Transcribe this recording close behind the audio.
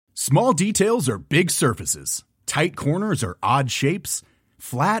Small details are big surfaces. Tight corners are odd shapes.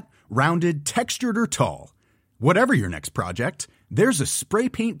 Flat, rounded, textured, or tall. Whatever your next project, there's a spray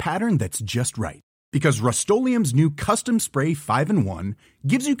paint pattern that's just right. Because Rust-Oleum's new Custom Spray 5-in-1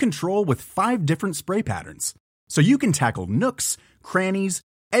 gives you control with 5 different spray patterns. So you can tackle nooks, crannies,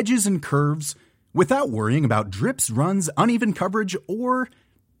 edges, and curves without worrying about drips, runs, uneven coverage, or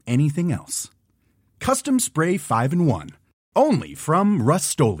anything else. Custom Spray 5-in-1. Only from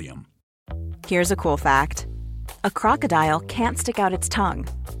Rust-Oleum. Here's a cool fact. A crocodile can't stick out its tongue.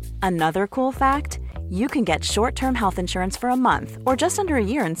 Another cool fact, you can get short-term health insurance for a month or just under a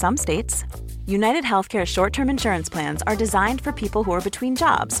year in some states. United Healthcare short-term insurance plans are designed for people who are between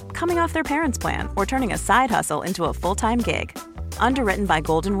jobs, coming off their parents' plan, or turning a side hustle into a full-time gig. Underwritten by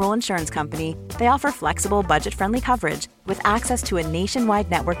Golden Rule Insurance Company, they offer flexible, budget-friendly coverage with access to a nationwide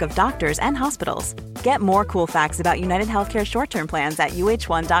network of doctors and hospitals. Get more cool facts about United Healthcare short-term plans at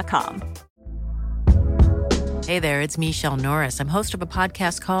uh1.com. Hey there, it's Michelle Norris. I'm host of a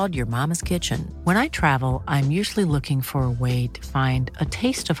podcast called Your Mama's Kitchen. When I travel, I'm usually looking for a way to find a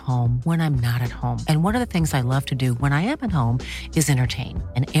taste of home when I'm not at home. And one of the things I love to do when I am at home is entertain.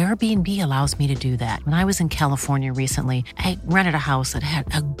 And Airbnb allows me to do that. When I was in California recently, I rented a house that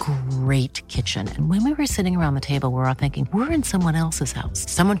had a great kitchen. And when we were sitting around the table, we were all thinking, we're in someone else's house.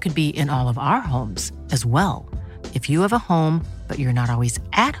 Someone could be in all of our homes as well. If you have a home, but you're not always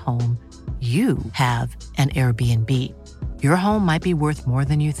at home, you have an Airbnb. Your home might be worth more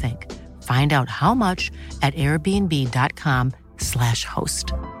than you think. Find out how much at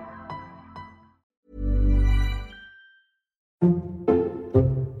airbnb.com/host.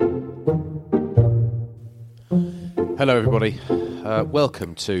 Hello, everybody.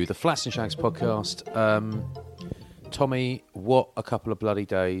 Welcome to the Flats and Shags podcast. Tommy, what a couple of bloody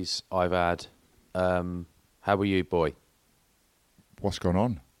days I've had. How are you, boy? What's going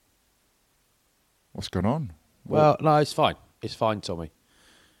on? What's going on? Well, no, it's fine. It's fine, Tommy.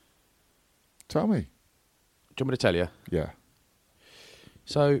 Tell me. Do you want me to tell you? Yeah.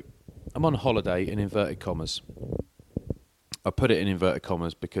 So, I'm on holiday in inverted commas. I put it in inverted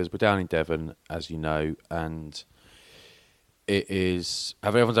commas because we're down in Devon, as you know, and it is...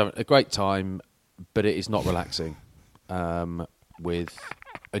 Everyone's having a great time, but it is not relaxing. With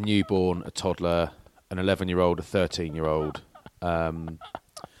a newborn, a toddler, an 11-year-old, a 13-year-old...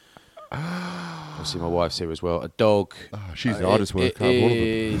 Obviously, my wife's here as well. A dog. Oh, she's the hardest worker of all of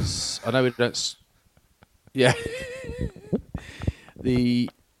them. I know we don't. Yeah. I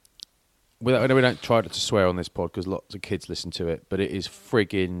know we don't try to swear on this pod because lots of kids listen to it, but it is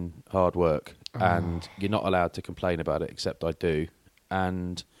frigging hard work, and you're not allowed to complain about it, except I do.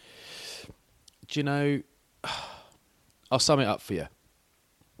 And do you know? I'll sum it up for you.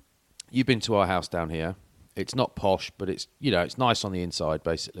 You've been to our house down here. It's not posh, but it's it's nice on the inside,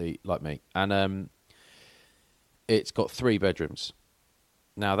 basically, like me. And it's got 3 bedrooms.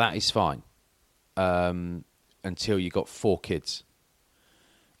 Now that is fine until you got 4 kids,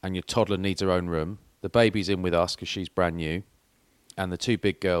 and your toddler needs her own room. The baby's in with us because she's brand new, and the 2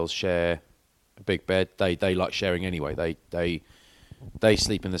 big girls share a big bed. They like sharing anyway. They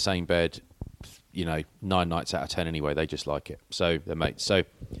sleep in the same bed, 9 nights out of 10 anyway. They just like it, so they're mates.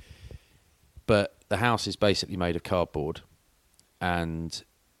 But the house is basically made of cardboard, and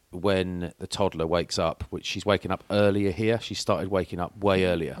when the toddler wakes up, which she's waking up earlier here, she started waking up way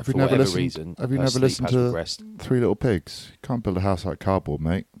earlier for whatever reason. Have you never listened to Three Little Pigs? You can't build a house like cardboard,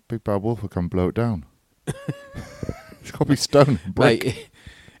 mate. Big bad wolf will come blow it down. It's got to be stone and brick.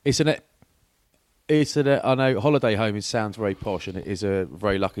 Mate, I know holiday home sounds very posh, and it is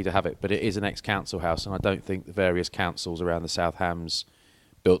very lucky to have it, but it is an ex-council house, and I don't think the various councils around the South Hams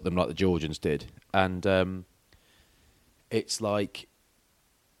built them like the Georgians did. And it's like,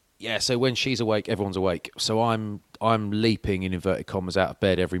 so when she's awake, everyone's awake. So I'm leaping, in inverted commas, out of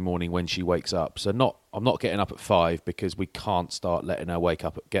bed every morning when she wakes up. So I'm not getting up at 5 because we can't start letting her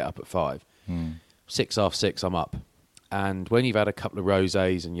get up at 5. 6:30, I'm up. And when you've had a couple of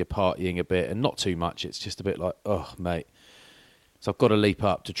rosés and you're partying a bit, and not too much, it's just a bit like, oh, mate. So I've got to leap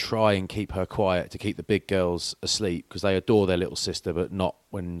up to try and keep her quiet, to keep the big girls asleep, because they adore their little sister, but not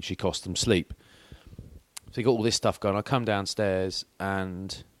when she costs them sleep. So you got all this stuff going. I come downstairs,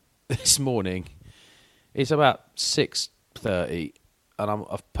 and this morning, it's about 6:30, and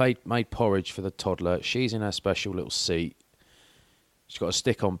I've made porridge for the toddler. She's in her special little seat. She's got a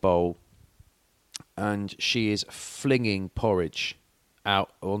stick-on bowl, and she is flinging porridge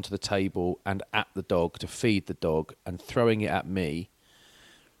out onto the table and at the dog to feed the dog, and throwing it at me,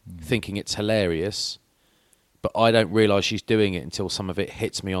 thinking it's hilarious, but I don't realise she's doing it until some of it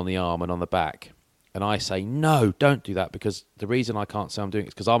hits me on the arm and on the back. And I say, no, don't do that, because the reason I can't say I'm doing it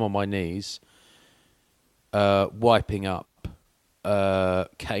is because I'm on my knees wiping up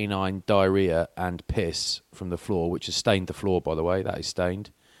canine diarrhea and piss from the floor, which has stained the floor, by the way. That is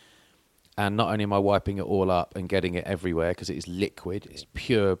stained. And not only am I wiping it all up and getting it everywhere because it is liquid, it's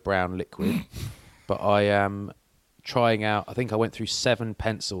pure brown liquid, but I am trying out, I think I went through 7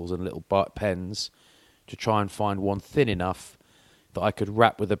 pencils and little pens to try and find one thin enough that I could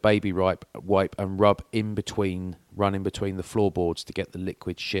wrap with a baby wipe and run in between the floorboards to get the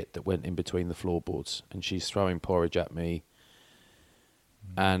liquid shit that went in between the floorboards. And she's throwing porridge at me.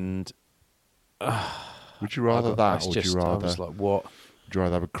 And would you rather that, or would you rather? I was like, what? Would you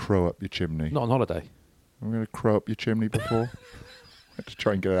rather have a crow up your chimney? Not on holiday. I'm going to crow up your chimney before. I had to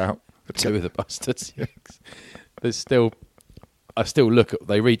try and get it out. 2 of the bastards. There's still, I still look at.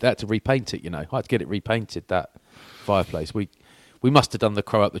 They had to repaint it. You know, I had to get it repainted. That fireplace. We must have done the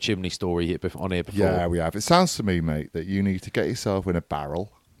crow up the chimney story on here before. Yeah, we have. It sounds to me, mate, that you need to get yourself in a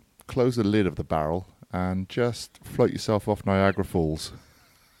barrel, close the lid of the barrel, and just float yourself off Niagara Falls.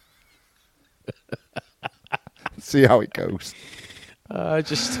 See how it goes. Do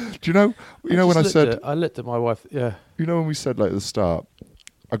you know when I said... I looked at my wife, yeah. You know when we said, like, at the start,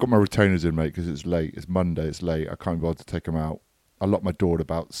 I got my retainers in, mate, because it's late. It's Monday, it's late. I can't be bothered to take them out. I locked my door at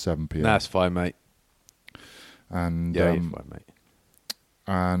about 7 p.m. That's fine, mate. And, yeah, you're fine, mate.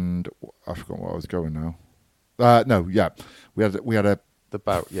 And I forgot where I was going now. No, yeah. We had a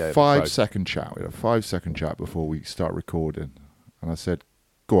 5-second chat. We had a 5-second chat before we start recording. And I said,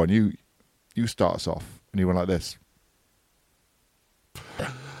 go on, you start us off. And he went like this.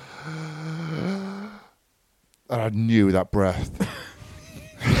 And I knew that breath.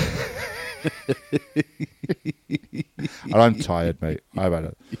 And I'm tired, mate.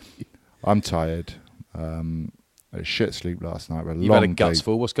 I'm tired. I had a shit sleep last night. You've had a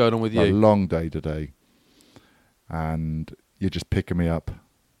gutsful. What's going on with you? A long day today. And you're just picking me up.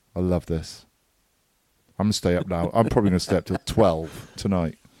 I love this. I'm going to stay up now. I'm probably going to stay up till 12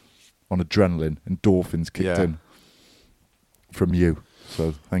 tonight on adrenaline. Endorphins kicked in from you.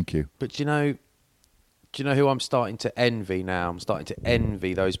 So thank you. But do you know who I'm starting to envy now? I'm starting to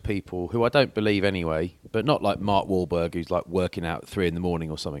envy those people who I don't believe anyway, but not like Mark Wahlberg, who's like working out at 3 a.m.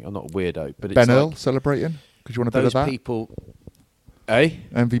 or something. I'm not a weirdo. But it's Ben like Earl celebrating? Because you want a bit of that? Those people... Eh?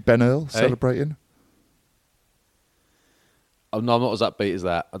 Envy Ben Earl celebrating? Oh, no, I'm not as upbeat as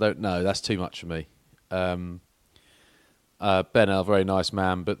that. I don't know. That's too much for me. Ben Earl, very nice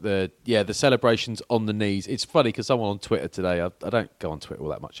man, but the celebrations on the knees. It's funny because someone on Twitter today, I don't go on Twitter all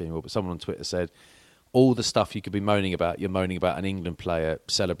that much anymore, but someone on Twitter said, all the stuff you could be moaning about, you're moaning about an England player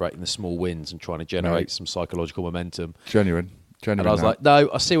celebrating the small wins and trying to generate some psychological momentum. Genuine. And I was like, no,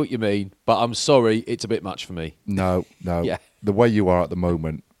 I see what you mean, but I'm sorry, it's a bit much for me. No. Yeah. The way you are at the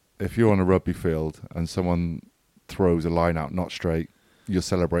moment, if you're on a rugby field and someone throws a line out not straight, you're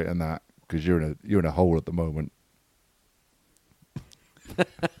celebrating that because you're in a hole at the moment.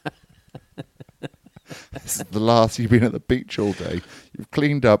 This is the last you've been at the beach all day. You've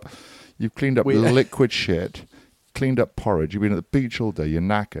cleaned up liquid shit, cleaned up porridge. You've been at the beach all day. You're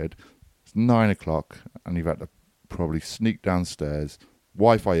knackered. It's 9 o'clock, and you've had to probably sneak downstairs.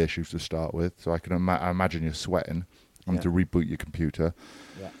 Wi-Fi issues to start with, so I can imagine you're sweating. I'm to reboot your computer,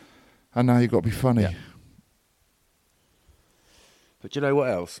 and now you've got to be funny. Yeah. But you know what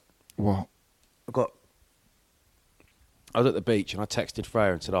else? What? I was at the beach and I texted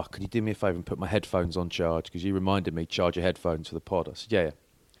Freya and said, could you do me a favour and put my headphones on charge? Because you reminded me, charge your headphones for the pod. I said, yeah.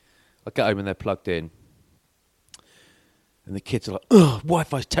 I get home and they're plugged in. And the kids are like,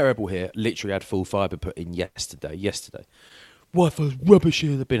 Wi-Fi's terrible here. Literally had full fibre put in yesterday. Wi-Fi's rubbish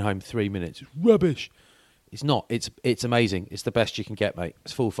here. They've been home 3 minutes. It's rubbish. It's not. It's amazing. It's the best you can get, mate.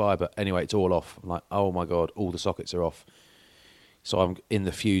 It's full fibre. Anyway, it's all off. I'm like, oh my God, all the sockets are off. So I'm in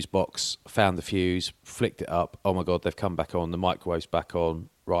the fuse box, found the fuse, flicked it up. Oh my God, they've come back on. The microwave's back on.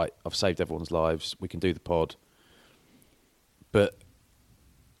 Right, I've saved everyone's lives. We can do the pod. But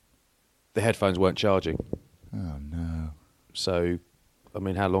the headphones weren't charging. Oh no. So, I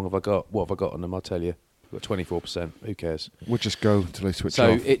mean, how long have I got? What have I got on them? I'll tell you. I've got 24%. Who cares? We'll just go until they switch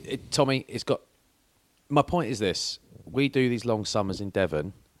off. So, Tommy, it's got... My point is this. We do these long summers in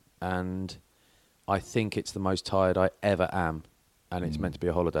Devon, and I think it's the most tired I ever am. And it's meant to be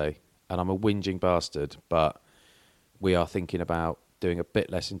a holiday. And I'm a whinging bastard, but we are thinking about doing a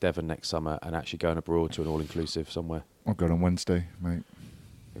bit less in Devon next summer and actually going abroad to an all-inclusive somewhere. I'm going on Wednesday, mate.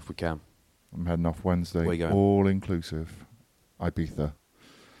 If we can. I'm heading off Wednesday. Where are you going? All-inclusive. Ibiza.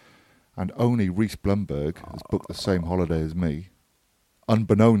 And only Reese Blumberg has booked the same holiday as me,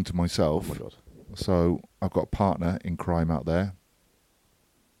 unbeknown to myself. Oh, my God. So I've got a partner in crime out there.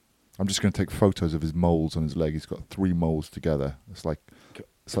 I'm just going to take photos of his moles on his leg. He's got 3 moles together. It's like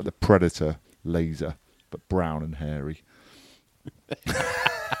the Predator laser, but brown and hairy.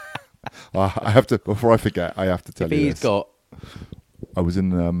 I have to, before I forget, I have to tell you this. I was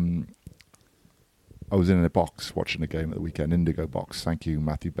in a box watching a game at the weekend, Indigo box. Thank you,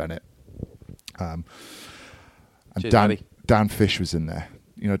 Matthew Bennett. And Cheers, Dan Fish was in there.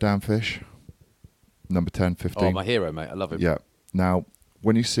 You know Dan Fish? Number 10, 15. Oh, my hero, mate. I love him. Yeah. Now,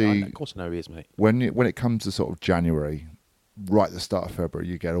 when you see... of course I know who he is, mate. When it comes to sort of January, right at the start of February,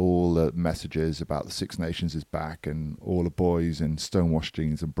 you get all the messages about the Six Nations is back and all the boys in stonewashed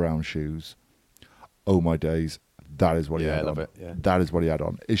jeans and brown shoes. Oh, my days. That is what he had on. I love it. Yeah. That is what he had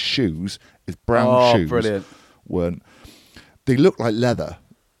on. His shoes, his brown shoes, brilliant. They looked like leather,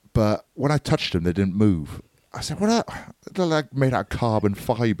 but when I touched them, they didn't move. I said, "What? They're like made out of carbon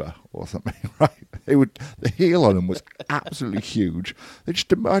fibre or something, right?" The heel on them was absolutely huge. I just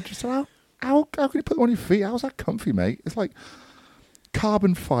said, "How can you put them on your feet? How's that comfy, mate? It's like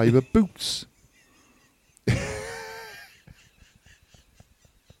carbon fibre boots."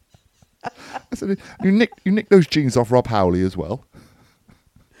 I said, "You nick those jeans off Rob Howley as well."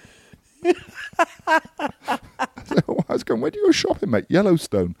 I was going, "Where do you go shopping, mate?"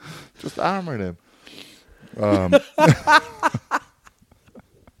 Yellowstone, just hammering him.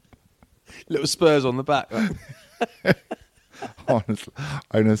 Little spurs on the back. Honestly,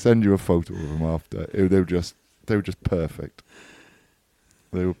 I'm gonna send you a photo of them after. They were just perfect.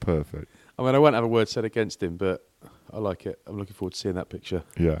 They were perfect. I mean, I won't have a word said against him, but I like it. I'm looking forward to seeing that picture.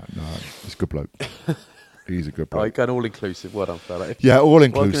 Yeah, no, he's a good bloke. He's a good bloke. Right, going all inclusive. Well done, fella. Yeah, all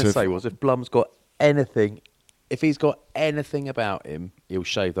inclusive. What I was going to say was, if Blum's got anything, if he's got anything about him, he'll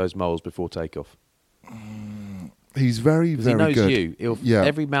shave those moles before takeoff. He's very, very he knows good. you.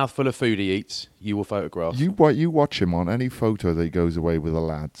 Every mouthful of food he eats, you will photograph. You watch him on any photo that he goes away with the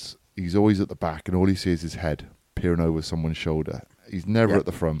lads. He's always at the back, and all he sees is his head peering over someone's shoulder. He's never at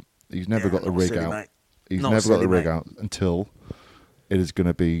the front. He's never got the rig out. He's never got the rig out until it is going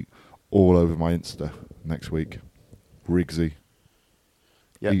to be all over my Insta next week. Riggsy.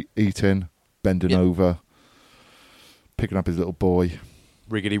 Eating, bending over, picking up his little boy.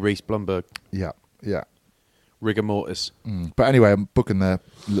 Riggedy Reese Blumberg. Yeah. Rigor mortis. But anyway, I'm booking their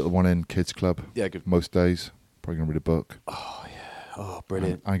little one in kids club. Yeah, good. Most days. Probably going to read a book. Oh, yeah. Oh,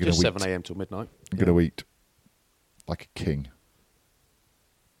 brilliant. I'm Just 7 a.m. till midnight. I'm going to eat like a king.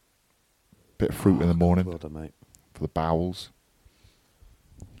 Bit of fruit in the morning. Well done, mate. For the bowels.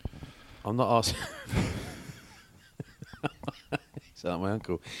 I'm not asking... Sound like my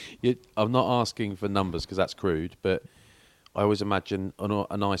uncle. I'm not asking for numbers because that's crude, but I always imagine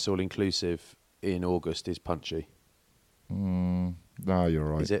a nice all-inclusive in August is punchy. No, you're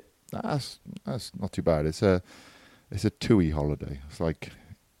right. Is it? That's not too bad. It's a TUI holiday. It's like,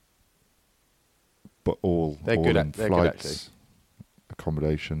 but all they're all good. in They're flights, good,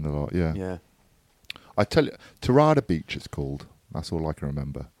 accommodation, a lot. Yeah. Yeah. I tell you, Tarada Beach it's called. That's all I can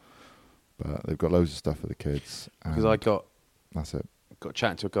remember. But they've got loads of stuff for the kids. Because that's it. Got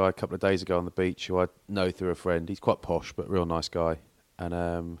chatting to a guy a couple of days ago on the beach who I know through a friend. He's quite posh, but real nice guy.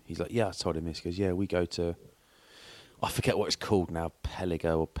 And he's like, yeah, I told him this. He goes, yeah, we go to, I forget what it's called now,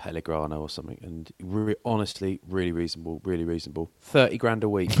 Peligo or Pellegrano or something. And honestly, really reasonable. 30 grand a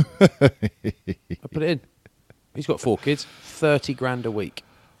week. I put it in. He's got 4 kids. 30 grand a week.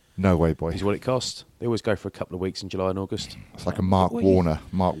 No way, boy. Is what it costs. They always go for a couple of weeks in July and August. It's like a Mark Warner.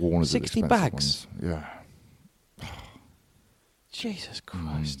 Mark Warner's 60 bags. Ones. Yeah. Jesus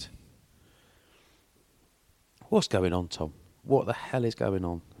Christ. What's going on, Tom? What the hell is going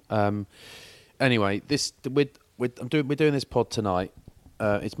on? Anyway, we're doing this pod tonight.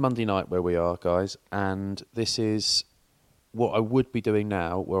 It's Monday night where we are, guys, and this is what I would be doing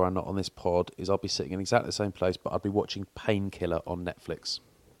now, where I'm not on this pod, is I'll be sitting in exactly the same place, but I'd be watching Painkiller on Netflix.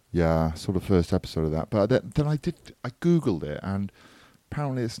 Yeah, I saw the first episode of that, but then I googled it, and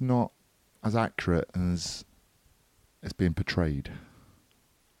apparently it's not as accurate as it's being portrayed.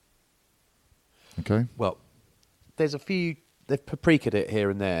 Okay. Well, there's a few. They've paprikaed it here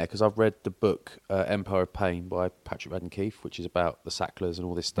and there because I've read the book Empire of Pain by Patrick Radden Keefe, which is about the Sacklers and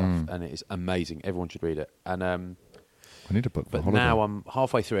all this stuff, and it is amazing. Everyone should read it. And I need a book for but holiday. now I'm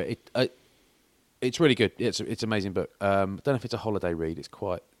halfway through it. It's really good. It's an amazing book. I don't know if it's a holiday read. It's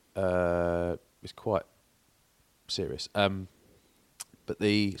quite serious. But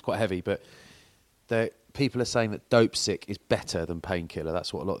it's quite heavy. But people are saying that Dope Sick is better than Painkiller.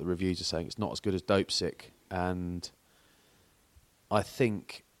 That's what a lot of the reviews are saying. It's not as good as Dope Sick, and I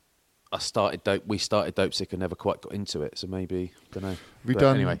think we started Dope Sick and never quite got into it. So maybe I don't know.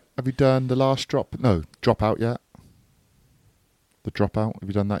 Have you done the last drop? No, Drop Out yet? The Dropout. Have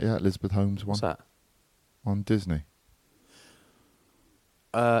you done that yet? Elizabeth Holmes one. What's that? On Disney.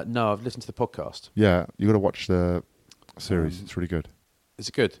 No, I've listened to the podcast. Yeah, you got to watch the series. It's really good. Is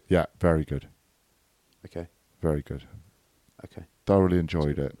it good? Yeah, very good. Okay. Very good. Okay. Thoroughly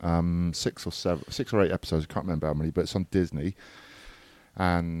enjoyed it. 6 or 8 episodes. I can't remember how many, but it's on Disney.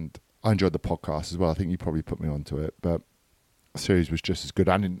 And I enjoyed the podcast as well. I think you probably put me onto it, but the series was just as good.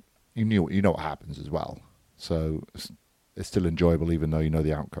 And you know what happens as well. So it's still enjoyable, even though you know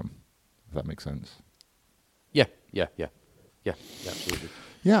the outcome. If that makes sense. Yeah, absolutely.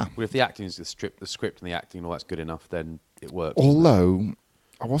 Yeah. Well, if the acting is the script and the acting and all that's good enough, then it works. Although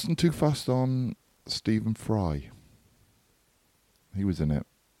I wasn't too fussed on Stephen Fry. He was in it.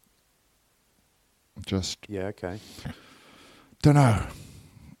 Just yeah, okay. don't know.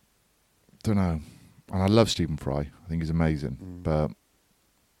 And I love Stephen Fry. I think he's amazing, but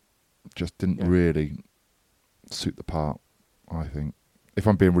just didn't really suit the part. I think. If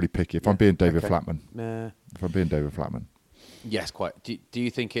I'm being really picky, if I'm being David Flatman. If I'm being David Flatman. Yes, quite. Do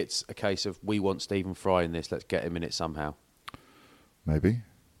you think it's a case of we want Stephen Fry in this, let's get him in it somehow? Maybe.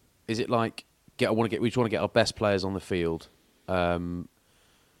 Is it like we just want to get our best players on the field, so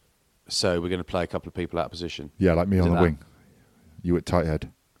we're going to play a couple of people out of position? Yeah, like me on the wing. You at tight head.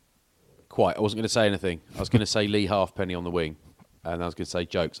 Quite. I wasn't going to say anything. I was going to say Lee Halfpenny on the wing, and I was going to say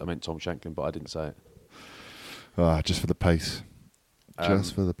jokes. I meant Tom Shanklin, but I didn't say it. Just for the pace.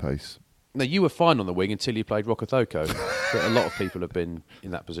 Just for the pace. No, you were fine on the wing until you played Rokothoko. But a lot of people have been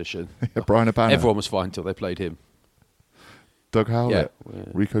in that position. Yeah, Brian Abana. Everyone was fine until they played him. Doug Howlett. Yeah.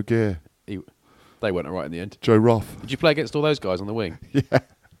 Rico Gear. They weren't all right in the end. Joe Roth. Did you play against all those guys on the wing? Yeah.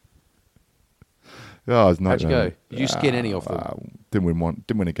 Yeah, it was nice. How'd you go? Did you skin any of them? Didn't win one.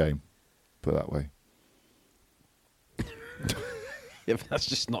 Didn't win a game. Put it that way. Yeah, but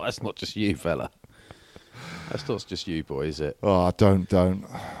that's not just you, fella. That's not just you, boy, is it? Oh, don't.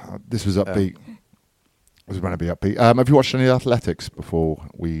 This was upbeat. It was meant to be upbeat. Have you watched any athletics before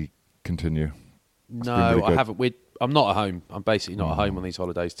we continue? No, really I haven't. I'm not at home. I'm basically not at home on these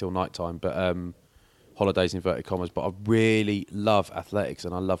holidays till night time. But holidays inverted commas. But I really love athletics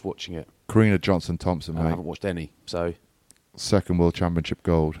and I love watching it. Karina Johnson-Thompson, mate. I haven't watched any. So second World Championship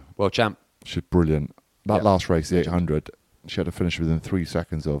gold. World champ. She's brilliant. That last race, the 800, she had to finish within 3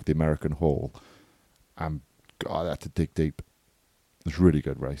 seconds of the American Hall. And God, I had to dig deep. It was a really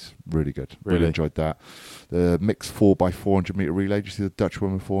good race. Really good. Really enjoyed that. The mixed 4x400 metre relay. Did you see the Dutch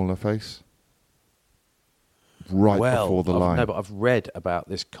woman fall on her face? Before the line. No, but I've read about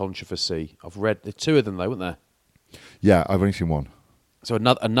this controversy. I've read the 2 of them though, weren't there? Yeah, I've only seen one. So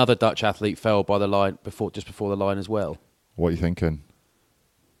another Dutch athlete fell by the line just before the line as well. What are you thinking?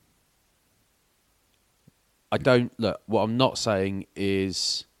 What I'm not saying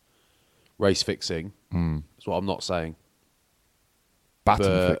is race fixing. That's what I'm not saying.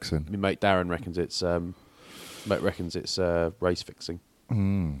 Baton fixing. My mate Darren reckons it's race fixing.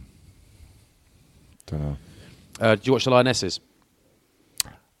 Don't know. Did you watch the Lionesses?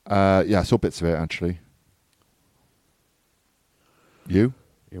 Yeah, I saw bits of it actually. You?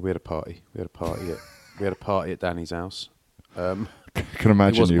 Yeah, we had a party. We had a party at Danny's house. Can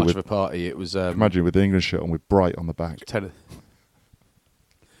imagine it wasn't you much with, of a party. It was. Imagine with the English shirt on with Bright on the back.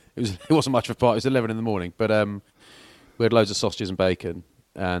 It wasn't much of a party. It was 11 in the morning, but we had loads of sausages and bacon,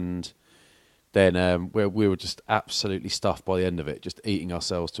 and then we were just absolutely stuffed by the end of it, just eating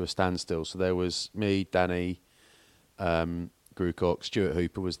ourselves to a standstill. So there was me, Danny, Grucock, Stuart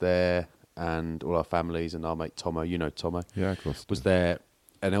Hooper was there, and all our families, and our mate Tomo, Tomo, yeah, of course, was there,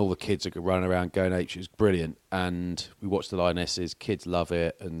 and all the kids are running around going apeshit. It was brilliant, and we watched the Lionesses. Kids love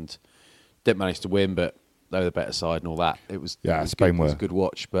it, and didn't manage to win, but they were the better side and all that. It was Spain good. It was a good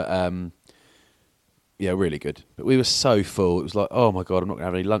watch, but yeah, really good. But we were so full. It was like, oh my God, I'm not going to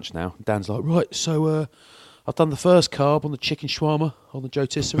have any lunch now. Dan's like, right, so I've done the first carb on the chicken shawarma on the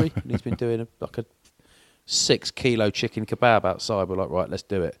Jotisserie, and he's been doing a 6 kilo chicken kebab outside. We're like, right, let's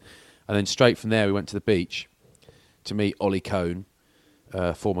do it. And then straight from there, we went to the beach to meet Ollie Cohn,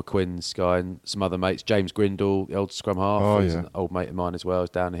 former Quins guy, and some other mates. James Grindle, the old scrum half, he's an old mate of mine as well, is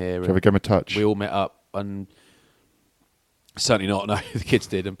down here. Did you ever give him a touch? We all met up, and certainly not, no, the kids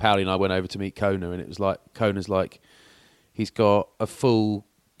did. And Powley and I went over to meet Kona, and it was like, Kona's like, he's got a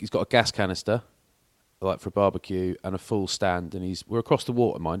gas canister, like for a barbecue, and a full stand, and we're across the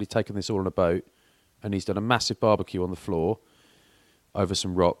water, mind, he's taken this all on a boat, and he's done a massive barbecue on the floor over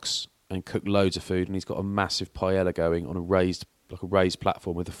some rocks and cooked loads of food, and he's got a massive paella going on a raised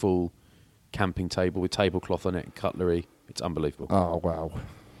platform with a full camping table with tablecloth on it and cutlery. It's unbelievable. Oh, wow.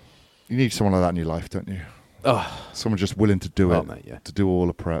 You need someone like that in your life, don't you? Oh. Someone just willing to do it, mate, yeah. to do all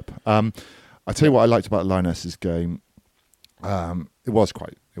the prep. I tell you what I liked about Lionesses' game. It was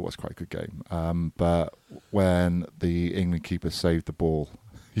quite a good game. But when the England keeper saved the ball,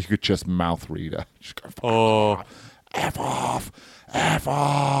 you could just mouth read her. Just go, F off.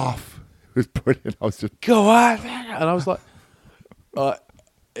 It was brilliant. I was just, go on, and I was like,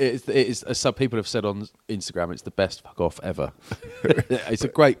 it is, as some people have said on Instagram, it's the best fuck off ever. It's a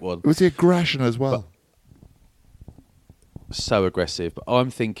great one. it was the aggression as well. So aggressive. But I'm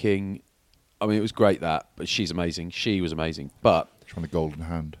thinking, I mean, it was great that, but she's amazing. She was amazing. But She won the golden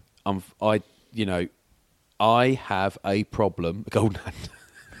hand. I have a problem. Golden hand.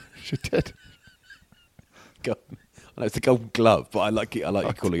 She did. I know it's the golden glove, but I like it. I like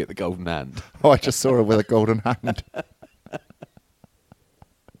you calling it the golden hand. Oh, I just saw her with a golden hand.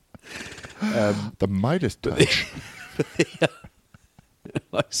 The Midas touch.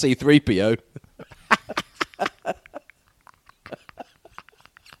 Like C-3PO.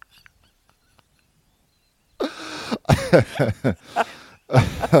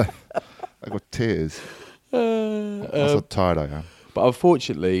 I got tears. That's how tired I am. But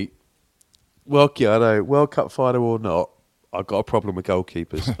unfortunately, World Cup final or not, I've got a problem with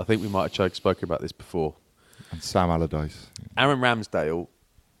goalkeepers. I think we might have spoken about this before. And Sam Allardyce. Aaron Ramsdale,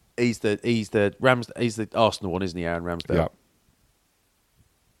 he's the Arsenal one, isn't he? Aaron Ramsdale.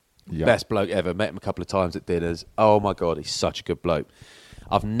 Yeah. Best bloke ever. Met him a couple of times at dinners. Oh my God, he's such a good bloke.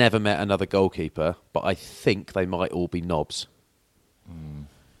 I've never met another goalkeeper, but I think they might all be knobs.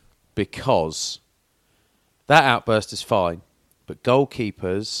 Because that outburst is fine, but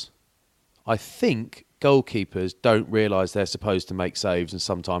goalkeepers, I think goalkeepers don't realise they're supposed to make saves and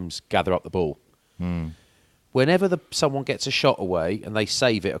sometimes gather up the ball. Whenever someone gets a shot away and they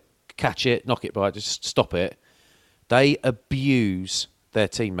save it, or catch it, knock it by, just stop it, they abuse their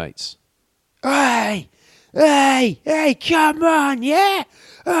teammates. Hey, come on, yeah?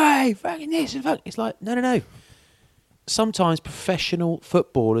 Hey, fucking this and fucking... It's like, no. Sometimes professional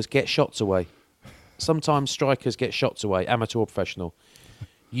footballers get shots away. Sometimes strikers get shots away, amateur or professional.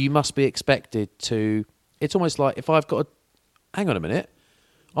 You must be expected to... It's almost like if I've got a... Hang on a minute.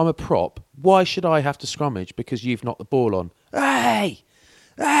 I'm a prop. Why should I have to scrummage because you've knocked the ball on?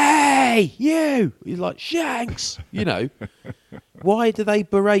 Hey, you! He's like, Shanks! You know. Why do they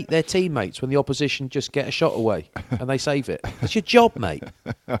berate their teammates when the opposition just get a shot away and they save it? It's your job, mate.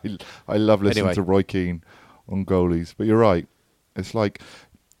 I love listening Anyway. to Roy Keane on goalies. But you're right. It's like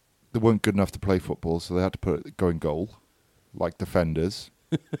they weren't good enough to play football, so they had to go in goal, like defenders.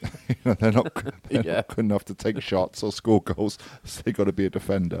 They're not good enough to take shots or score goals, so they got to be a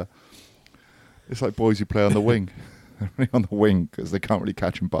defender. It's like boys who play on the wing. They're only on the wing because they can't really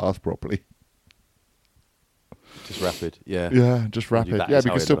catch and pass properly. Just rapid, yeah. Yeah, just rapid. That Yeah, is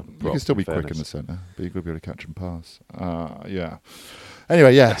but how you I can ended up you can still be in quick in the fairness. centre, but you've got to be able to catch and pass. Yeah.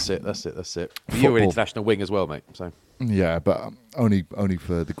 Anyway, yeah. That's it. But you're Football. an international wing as well, mate. So Yeah, but only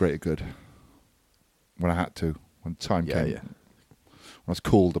for the greater good. When I had to, when time came, when I was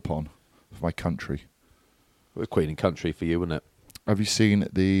called upon for my country. it was Queen and Country for you, wasn't it? Have you seen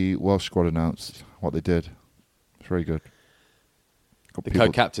the Welsh squad announced what they did? It's very good. Got The people-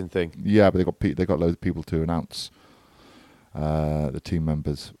 co-captain thing. Yeah, but they got loads of people to announce the team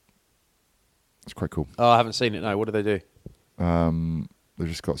members. It's quite cool. Oh, I haven't seen it. No, what do they do? They've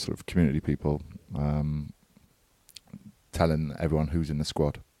just got sort of community people telling everyone who's in the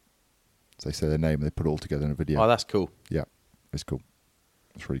squad. So they say their name and they put it all together in a video. Oh, that's cool. Yeah, it's cool.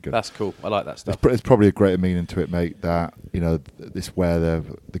 It's really good. That's cool. I like that stuff. It's probably a greater meaning to it, mate, that, this where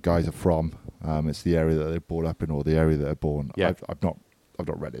the guys are from. It's the area that they're brought up in or the area that they're born. Yeah. I've not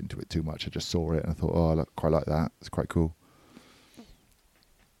read into it too much. I just saw it and I thought, I quite like that. It's quite cool.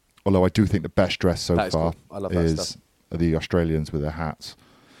 Although I do think the best dress so That is far cool. I love that is stuff. the Australians with their hats.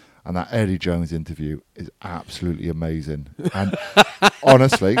 And that Eddie Jones interview is absolutely amazing. And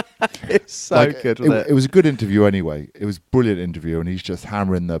honestly, It's so good, wasn't it? it was a good interview anyway. It was a brilliant interview, and he's just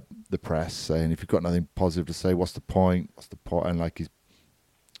hammering the press, saying, if you've got nothing positive to say, what's the point? And like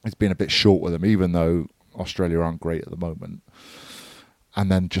he's been a bit short with them, even though Australia aren't great at the moment.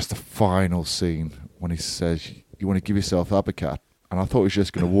 And then just the final scene when he says, you want to give yourself uppercut? And I thought he was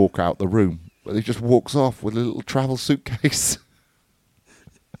just going to walk out the room, but he just walks off with a little travel suitcase.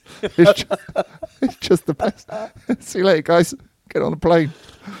 It's just the best. See you later, guys. Get on the plane.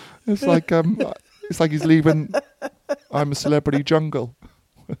 It's like he's leaving I'm a Celebrity Jungle.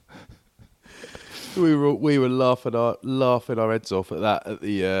 We were laughing our heads off at that at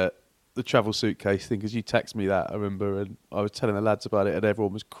the travel suitcase thing because you texted me that, I remember, and I was telling the lads about it and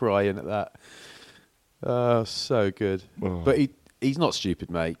everyone was crying at that. Oh, so good. Oh. But he's not stupid,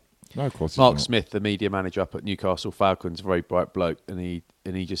 mate. No, of course. Mark he's not. Smith, the media manager up at Newcastle Falcons, very bright bloke, and he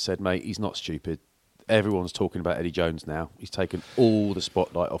just said, mate, he's not stupid. everyone's talking about Eddie Jones now. He's taken all the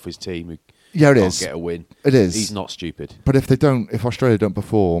spotlight off his team who Yeah, it can't is. get a win. It is. He's not stupid. But if Australia don't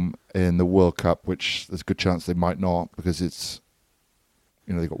perform in the World Cup, which there's a good chance they might not, because it's,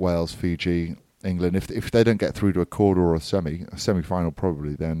 they've got Wales, Fiji, England. If they don't get through to a quarter or a semi-final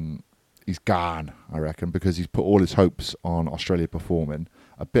probably, then he's gone, I reckon, because he's put all his hopes on Australia performing.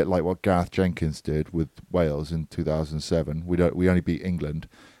 A bit like what Gareth Jenkins did with Wales in 2007. We only beat England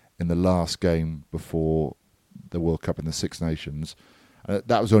in the last game before the World Cup in the Six Nations.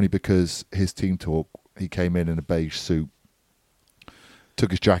 That was only because his team talk, he came in a beige suit,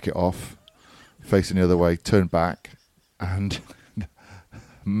 took his jacket off, facing the other way, turned back, and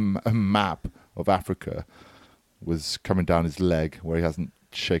a map of Africa was coming down his leg where he hasn't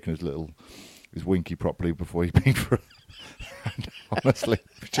shaken his winky properly before he been for and honestly,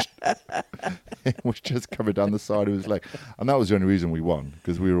 it was just coming down the side of his leg. And that was the only reason we won,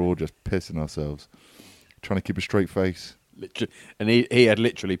 because we were all just pissing ourselves, trying to keep a straight face. Literally, and he had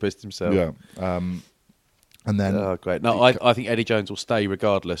literally pissed himself. Yeah. And then... Oh, great. No, I think Eddie Jones will stay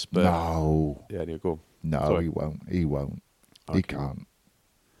regardless. But No. Yeah, go on. No, Sorry. he won't. He won't. Okay. He can't.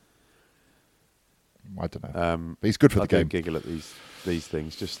 I don't know. But he's good for the game. I giggle at these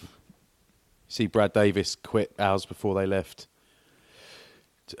things. Just see Brad Davis quit hours before they left.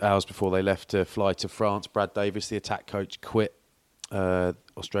 To fly to France. Brad Davis, the attack coach, quit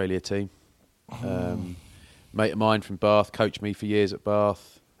Australia team. Mate of mine from Bath, coached me for years at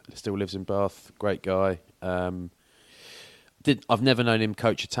Bath. Still lives in Bath. Great guy. I've never known him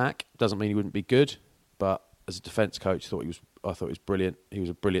coach attack. Doesn't mean he wouldn't be good, but as a defence coach, I thought he was brilliant. He was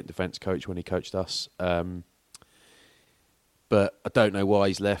a brilliant defence coach when he coached us. But I don't know why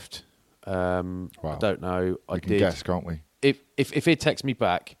he's left. Wow. I don't know. We can guess, can't we? If he'd text me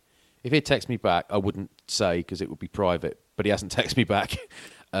back, I wouldn't say because it would be private. But he hasn't texted me back,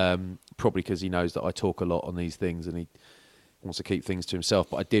 probably because he knows that I talk a lot on these things and he wants to keep things to himself.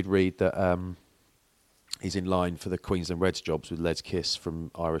 But I did read that he's in line for the Queensland Reds jobs with Les Kiss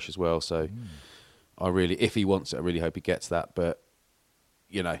from Irish as well. So if he wants it, I really hope he gets that. But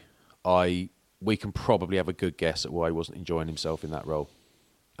we can probably have a good guess at why he wasn't enjoying himself in that role.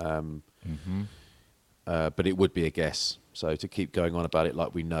 But it would be a guess. So to keep going on about it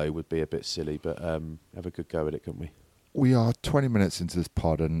like we know would be a bit silly. But have a good go at it, couldn't we? We are 20 minutes into this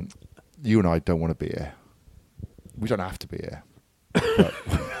pod and you and I don't want to be here. We don't have to be here. But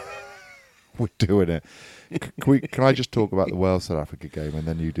we're doing it. Can I just talk about the Wales-South Africa game and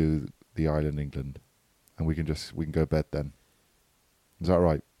then you do the Ireland-England? And we can go to bed then. Is that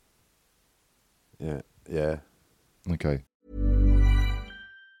right? Yeah. Okay.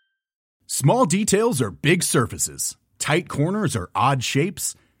 Small details are big surfaces. Tight corners are odd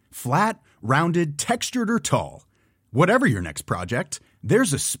shapes. Flat, rounded, textured, or tall. Whatever your next project,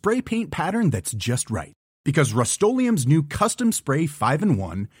 there's a spray paint pattern that's just right. Because Rust-Oleum's new Custom Spray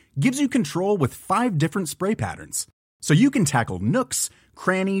 5-in-1 gives you control with 5 different spray patterns. So you can tackle nooks,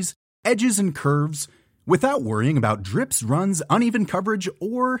 crannies, edges, and curves without worrying about drips, runs, uneven coverage,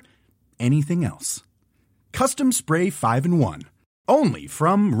 or anything else. Custom Spray 5-in-1. Only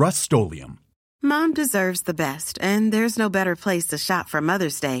from Rust-Oleum. Mom deserves the best, and there's no better place to shop for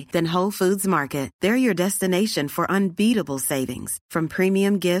Mother's Day than Whole Foods Market. They're your destination for unbeatable savings, from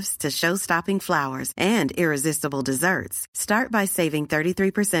premium gifts to show-stopping flowers and irresistible desserts. Start by saving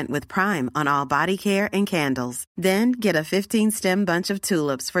 33% with Prime on all body care and candles. Then get a 15-stem bunch of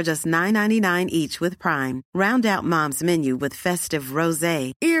tulips for just $9.99 each with Prime. Round out Mom's menu with festive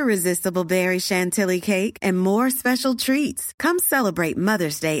rosé, irresistible berry chantilly cake, and more special treats. Come celebrate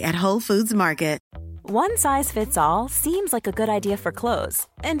Mother's Day at Whole Foods Market. One size fits all seems like a good idea for clothes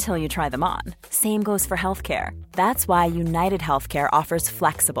until you try them on. Same goes for healthcare. That's why United Healthcare offers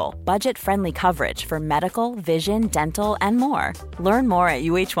flexible, budget-friendly coverage for medical, vision, dental, and more. Learn more at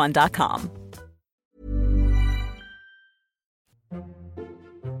uh1.com.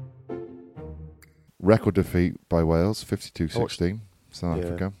 Record defeat by Wales, 52-16, South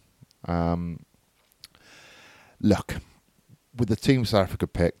Africa. Look, with the team South Africa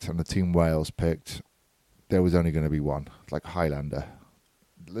picked and the team Wales picked, there was only going to be one, like Highlander.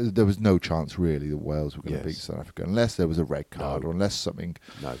 There was no chance really that Wales were going to beat South Africa unless there was a red card or unless something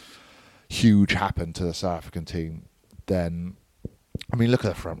huge happened to the South African team. Then, I mean, look at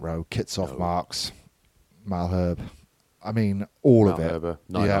the front row: Kitsoff, Marks, Malherbe. I mean, all of it.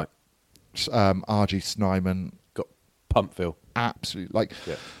 RG Snyman got Pumpville. Absolutely,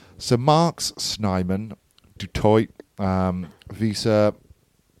 so Marks, Snyman, Dutoit, Visa,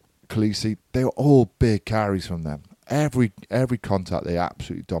 Khaleesi, they were all big carries from them. Every contact they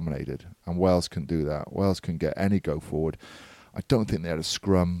absolutely dominated, and Wales couldn't do that. Wales couldn't get any go forward. I don't think they had a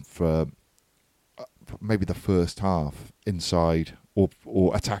scrum for maybe the first half inside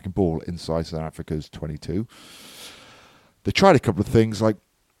or attacking ball inside South Africa's 22. They tried a couple of things, like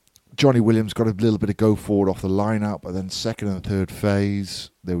Johnny Williams got a little bit of go forward off the line out, but then second and third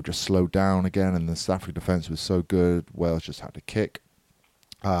phase, they were just slowed down again, and the South African defence was so good, Wales just had to kick.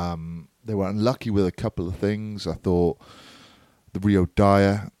 They were unlucky with a couple of things. I thought the Rio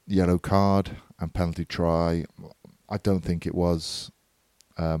Dyer yellow card and penalty try, I don't think it was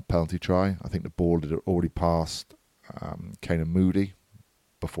a penalty try. I think the ball had already passed Kane Moody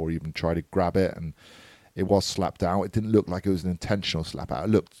before he even tried to grab it, and it was slapped out. It didn't look like it was an intentional slap out.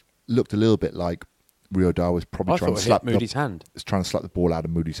 It looked a little bit like Rio Dyer was probably trying to slap Moody's hand. It's trying to slap the ball out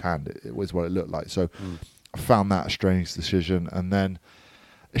of Moody's hand. It was what it looked like. So I found that a strange decision. And then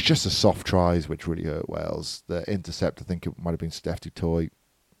it's just the soft tries which really hurt Wales. The intercept, I think it might have been Steph du Toit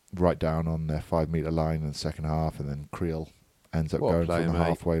right down on their 5 metre line in the second half, and then Creel ends up going from the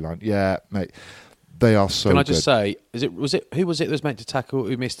halfway line. Yeah, mate. They are so good. Can I just say, who was it that was meant to tackle,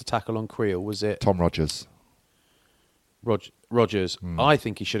 who missed the tackle on Creel? Was it Tom Rogers? Rogers. I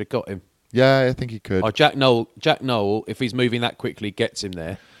think he should have got him. Yeah, I think he could. Jack Nowell, if he's moving that quickly, gets him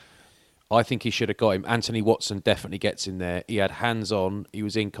there. I think he should have got him. Anthony Watson definitely gets him there. He had hands on. He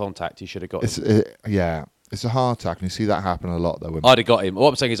was in contact. He should have got him. It's a hard tackle. You see that happen a lot, though. I'd have got him. What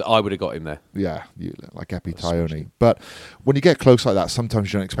I'm saying is I would have got him there. Yeah, like Epi Tyone. But when you get close like that,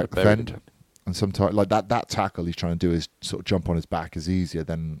 sometimes you don't expect the fend. And sometimes, like that tackle he's trying to do is sort of jump on his back is easier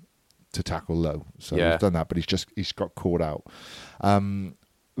than to tackle low. So he's done that, but he's got caught out.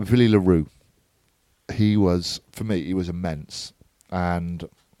 Willie le Roux, he was immense. And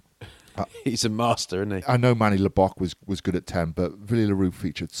he's a master, isn't he? I know Manny Lebock was good at 10, but Willie le Roux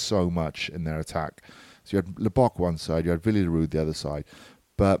featured so much in their attack. So you had Lebock one side, you had Willie le Roux the other side.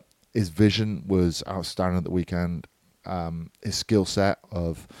 But his vision was outstanding at the weekend. His skill set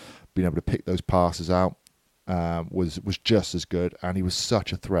of being able to pick those passes out was just as good, and he was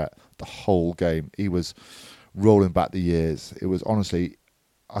such a threat the whole game. He was rolling back the years. It was honestly,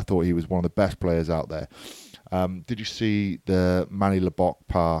 I thought he was one of the best players out there. Did you see the Manny Lebock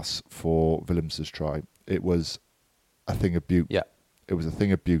pass for Willems's try? It was a thing of beauty. Yeah. It was a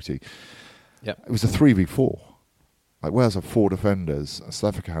thing of beauty. Yeah. It was a 3v4. Like Wales had 4 defenders,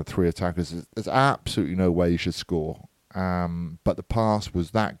 South Africa had 3 attackers. There's absolutely no way you should score. But the pass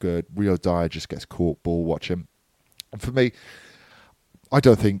was that good. Rio Dyer just gets caught ball watching. And for me, I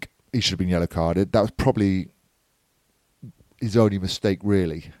don't think he should have been yellow carded. That was probably his only mistake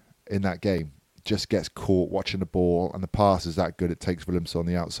really in that game. Just gets caught watching the ball, and the pass is that good. It takes Willemse on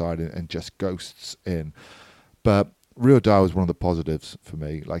the outside and just ghosts in. But Rio Dyer was one of the positives for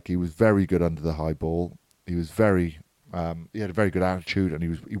me. Like, he was very good under the high ball. He was very... he had a very good attitude,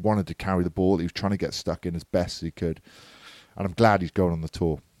 and he wanted to carry the ball. He was trying to get stuck in as best as he could. And I'm glad he's going on the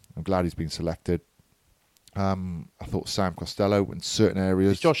tour. I'm glad he's been selected. I thought Sam Costello in certain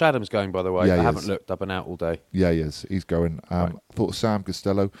areas... Is Josh Adams going, by the way? Yeah, I haven't looked up and out all day. Yeah, he is. He's going. Right. I thought Sam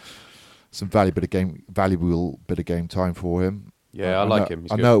Costello, some valuable bit of game time for him. Yeah, I like him.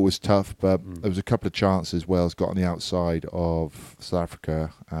 I know it was tough, but there was a couple of chances Wales got on the outside of South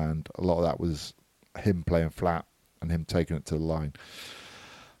Africa, and a lot of that was him playing flat and him taking it to the line.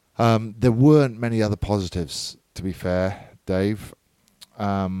 There weren't many other positives, to be fair, Dave.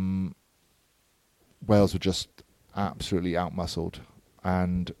 Wales were just absolutely outmuscled,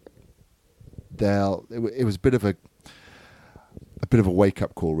 and it was a bit of a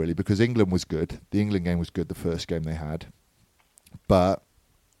wake-up call, really, because England was good. The England game was good, the first game they had, but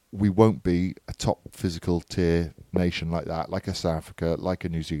we won't be a top physical tier nation like that, like a South Africa, like a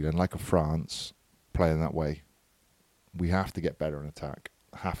New Zealand, like a France, playing that way. We have to get better in attack.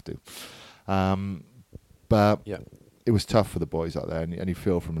 Have to. But it was tough for the boys out there, and you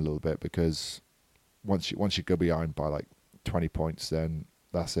feel for them a little bit, because once you go behind by like 20 points, then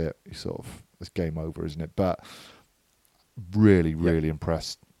that's it. It's game over, isn't it? But really, really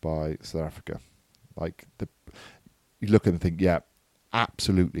impressed by South Africa. Like, you look at them and think, yeah,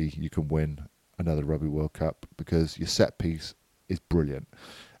 absolutely, you can win another Rugby World Cup, because your set piece is brilliant,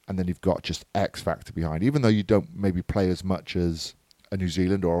 and then you've got just X factor behind. Even though you don't maybe play as much as a New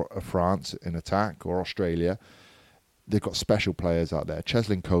Zealand or a France in attack, or Australia, they've got special players out there.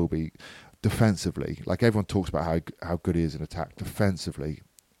 Cheslin Kobe, defensively, like, everyone talks about how good he is in attack. Defensively,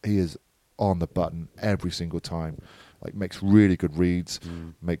 he is on the button every single time. Like, makes really good reads,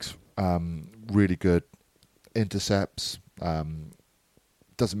 makes really good intercepts,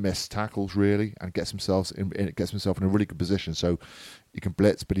 doesn't miss tackles really, and gets himself in a really good position. So he can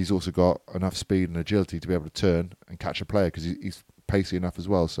blitz, but he's also got enough speed and agility to be able to turn and catch a player, because he's pacey enough as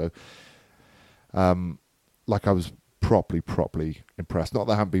well. So, I was properly impressed. Not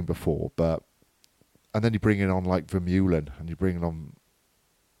that I haven't been before, but and then you bring in on like Vermeulen, and you bring on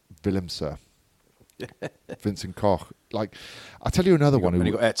Willemse, Vincent Koch. Like, I'll tell you another one. And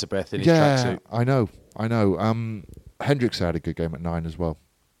you got Etzebeth in his tracksuit. I know. Hendricks had a good game at 9 as well.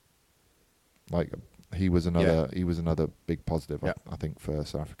 Like, he was another big positive, I think, for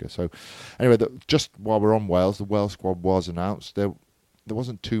South Africa. So, anyway, just while we're on Wales, the Wales squad was announced. There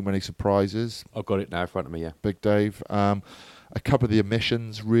wasn't too many surprises. I've got it now in front of me. Yeah, Big Dave. A couple of the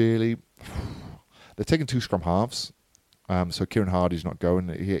omissions, really. They're taking 2 scrum halves. So Kieran Hardy's not going.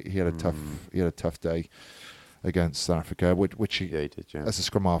 He had a tough day against South Africa, which he did, as a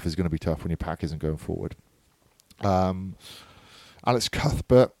scrum half is going to be tough when your pack isn't going forward. Alex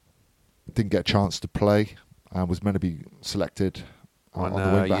Cuthbert didn't get a chance to play. Was meant to be selected on the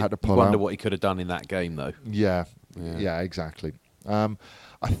wing, but had to pull out. You wonder what he could have done in that game, though. Yeah, exactly. I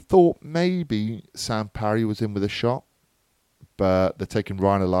thought maybe Sam Parry was in with a shot, but they're taking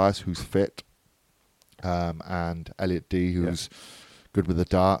Ryan Elias, who's fit, and Elliot D, who's good with the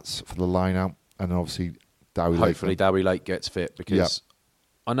darts for the line-out, and obviously Dowie Lake. Hopefully Dowie Lake gets fit, because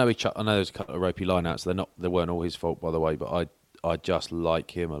I know there's a couple of ropey line-outs. They weren't all his fault, by the way, but I just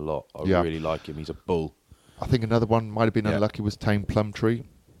like him a lot. I really like him. He's a bull. I think another one might have been unlucky was Tame Plumtree.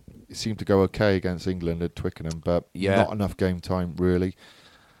 It seemed to go okay against England at Twickenham, but not enough game time, really.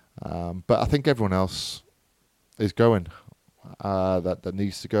 But I think everyone else is going that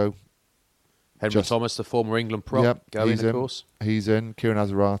needs to go. Henry Thomas, the former England prop, going, of course. He's in. Kieran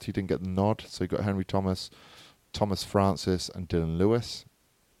Azarati didn't get the nod, so you got Henry Thomas, Thomas Francis, and Dylan Lewis.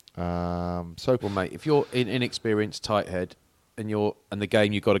 Well, mate, if you're an inexperienced tight head and the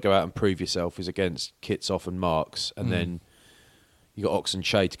game you've got to go out and prove yourself is against Kitsoff and Marks, and then you got Oxen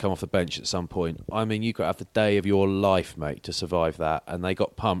Shade to come off the bench at some point. I mean, you've got to have the day of your life, mate, to survive that. And they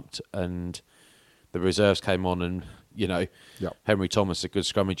got pumped, and the reserves came on, and Henry Thomas, a good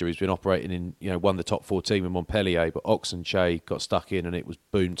scrummager, who's been operating in, won the top 14 with Montpellier, but Oxen Shade got stuck in, and it was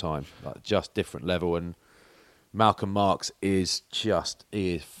boom time, like just different level. And Malcolm Marks is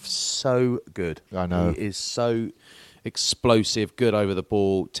so good. I know. He is so explosive, good over the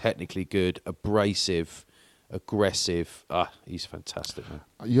ball, technically good, abrasive, aggressive. He's fantastic, man.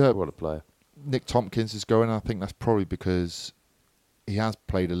 Yeah, what a player. Nick Tompkins is going. I think that's probably because he has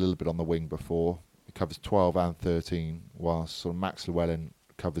played a little bit on the wing before. He covers 12 and 13, whilst sort of Max Llewellyn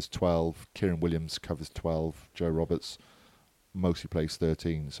covers 12, Kieran Williams covers 12, Joe Roberts mostly plays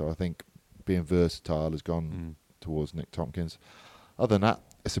 13. So I think being versatile has gone towards Nick Tompkins. Other than that,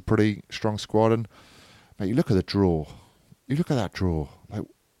 it's a pretty strong squad. And mate, you look at the draw. You look at that draw. Like,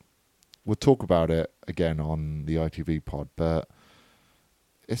 we'll talk about it again on the ITV pod, but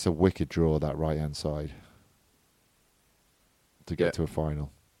it's a wicked draw, that right-hand side, to get to a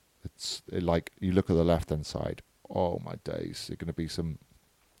final. Like, you look at the left-hand side, oh my days, there are going to be some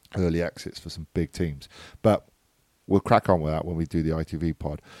early exits for some big teams. But we'll crack on with that when we do the ITV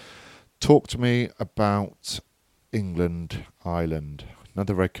pod. Talk to me about England, Ireland.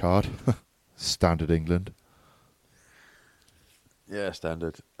 Another red card. Standard England. Yeah,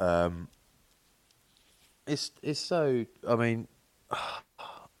 standard. It's so. I mean,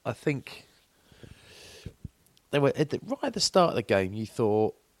 I think they were right at the start of the game. You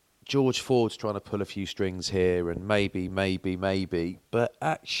thought George Ford's trying to pull a few strings here, and maybe, but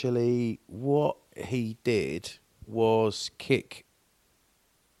actually, what he did was kick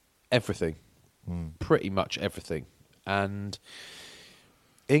everything, pretty much everything, and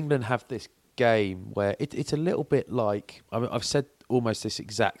England have this game where it's a little bit like, I mean, I've said almost this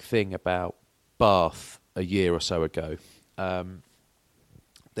exact thing about Bath a year or so ago.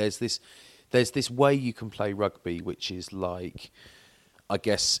 There's this way you can play rugby, which is like, I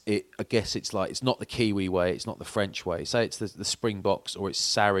guess it's like, it's not the Kiwi way, it's not the French way. Say it's the Springboks or it's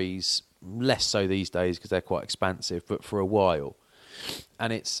Sarries, less so these days because they're quite expansive, but for a while.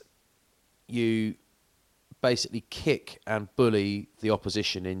 And it's, you basically kick and bully the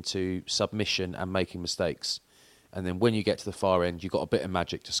opposition into submission and making mistakes. And then when you get to the far end, you've got a bit of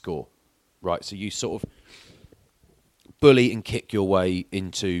magic to score, right? So you sort of bully and kick your way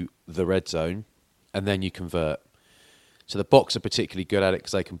into the red zone, and then you convert. So the Boks are particularly good at it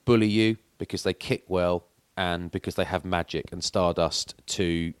because they can bully you, because they kick well, and because they have magic and stardust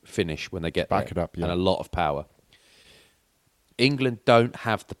to finish when they get back there, it up, yeah. And a lot of power. England don't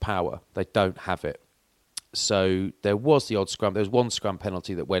have the power. They don't have it. So there was the odd scrum. There was one scrum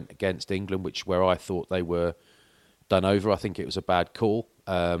penalty that went against England, where I thought they were done over. I think it was a bad call.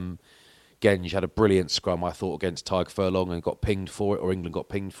 Genge had a brilliant scrum, I thought, against Tyg Furlong and got pinged for it, or England got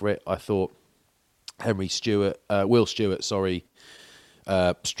pinged for it. I thought Will Stewart,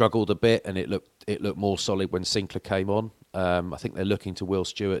 struggled a bit, and it looked more solid when Sinclair came on. I think they're looking to Will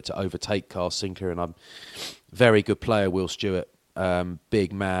Stewart to overtake Carl Sinclair, and I'm very good player, Will Stewart,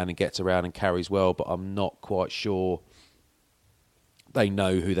 big man and gets around and carries well, but I'm not quite sure they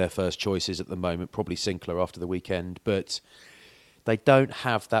know who their first choice is at the moment. Probably Sinclair after the weekend, but they don't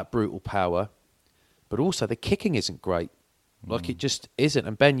have that brutal power. But also the kicking isn't great. Like it just isn't.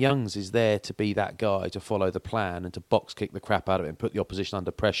 And Ben Youngs is there to be that guy to follow the plan and to box kick the crap out of it and put the opposition under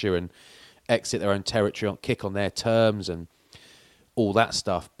pressure and exit their own territory, kick on their terms and all that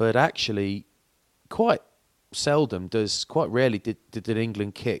stuff. But actually, quite rarely did an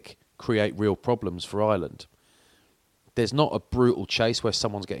England kick create real problems for Ireland. There's not a brutal chase where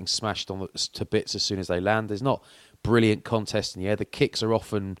someone's getting smashed to bits as soon as they land. There's not brilliant contest in the air. The kicks are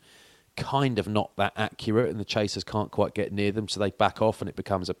often kind of not that accurate and the chasers can't quite get near them, so they back off and it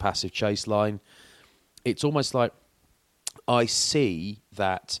becomes a passive chase line. It's almost like I see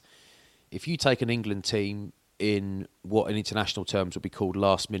that if you take an England team in what in international terms would be called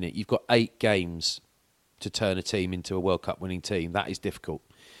last minute, you've got 8 games to turn a team into a World Cup winning team. That is difficult.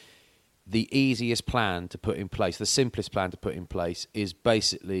 The easiest plan to put in place, the simplest plan to put in place is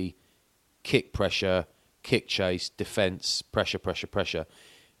basically kick pressure, kick chase, defence, pressure.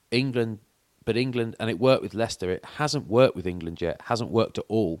 England, and it worked with Leicester. It hasn't worked with England yet. Hasn't worked at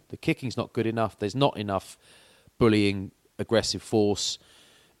all. The kicking's not good enough. There's not enough bullying, aggressive force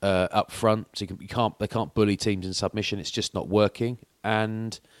up front. So they can't bully teams in submission. It's just not working.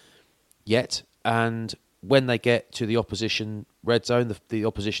 And when they get to the opposition red zone, the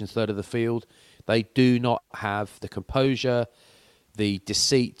opposition third of the field, they do not have the composure, the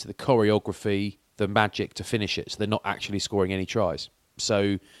deceit, the choreography, the magic to finish it. So they're not actually scoring any tries.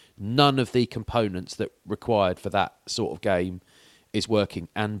 So none of the components that required for that sort of game is working.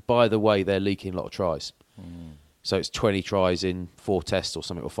 And by the way, they're leaking a lot of tries. So it's 20 tries in 4 tests or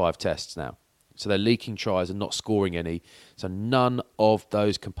something, or 5 tests now. So they're leaking tries and not scoring any. So none of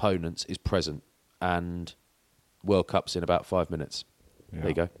those components is present. And World Cup's in about 5 minutes. Yeah. There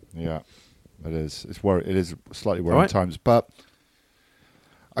you go. Yeah, it is. It is slightly worrying times. But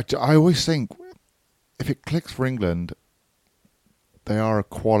I always think if it clicks for England, they are a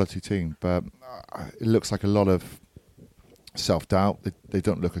quality team, but it looks like a lot of self-doubt. They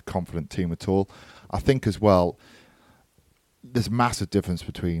don't look a confident team at all. I think as well, there's a massive difference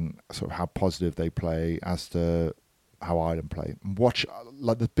between sort of how positive they play as to how Ireland play.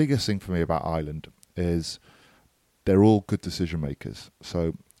 The biggest thing for me about Ireland is they're all good decision makers.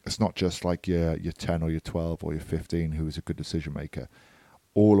 So it's not just like your 10 or your 12 or your 15 who is a good decision maker.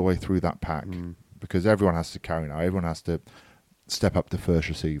 All the way through that pack, because everyone has to carry now. Everyone has to step up to first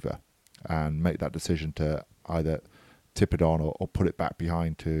receiver and make that decision to either tip it on or put it back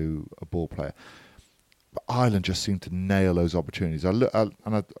behind to a ball player. But Ireland just seem to nail those opportunities. I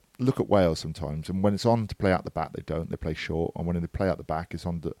look at Wales sometimes, and when it's on to play out the back, they don't. They play short, and when they play out the back, it's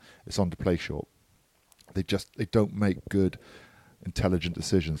on to play short. They don't make good, intelligent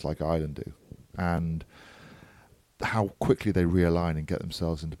decisions like Ireland do, and how quickly they realign and get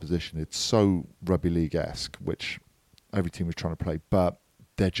themselves into position. It's so rugby league-esque, which every team is trying to play, but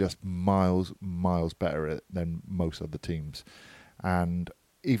they're just miles better at it than most other teams. And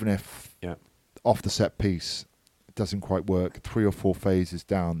even if off the set piece it doesn't quite work, 3 or 4 phases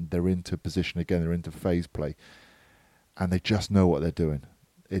down, they're into position again, they're into phase play, and they just know what they're doing.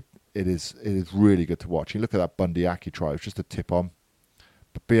 It is really good to watch. You look at that Bundy Aki try, it was just a tip on,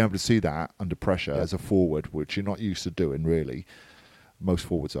 but being able to see that under pressure as a forward, which you're not used to doing really. Most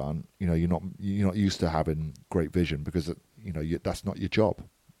forwards aren't. You're not used to having great vision because that's not your job.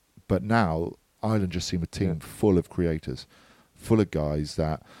 But now Ireland just seem a team full of creators, full of guys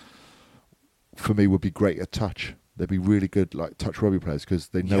that, for me, would be great at touch. They'd be really good like touch rugby players because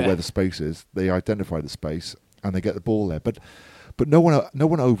they know where the space is. They identify the space and they get the ball there. But no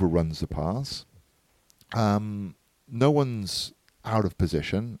one overruns the pass. No one's out of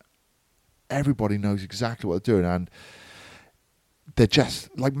position. Everybody knows exactly what they're doing, and they're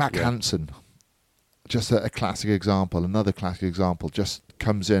just like Mac Hansen, just a classic example. Another classic example, just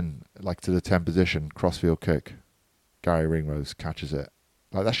comes in like to the 10 position, crossfield kick. Gary Ringrose catches it.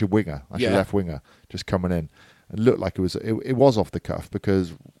 Like that's your winger, that's your left winger, just coming in. It looked like it was off the cuff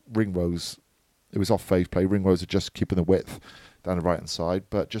because Ringrose, it was off phase play. Ringrose was just keeping the width down the right hand side,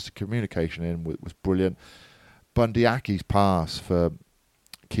 but just the communication in was brilliant. Bundy Aki's pass for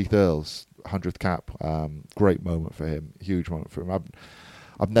Keith Earls, 100th cap, great moment for him, huge moment for him.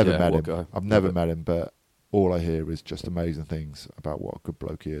 I've never met him. Guy. I've never met him, but all I hear is just amazing things about what a good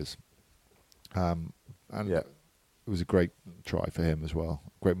bloke he is. It was a great try for him as well.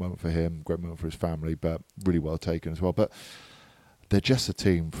 Great moment for him, great moment for his family, but really well taken as well. But they're just a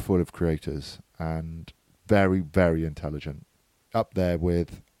team full of creators and very, very intelligent. Up there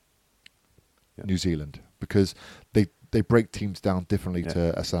with New Zealand, because they break teams down differently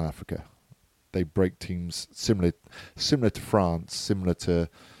to South Africa. They break teams similar to France, similar to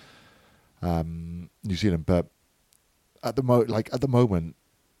New Zealand, but at the moment,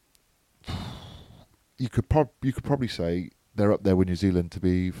 you could probably say they're up there with New Zealand to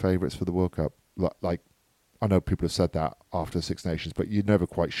be favourites for the World Cup. Like, I know people have said that after Six Nations, but you're never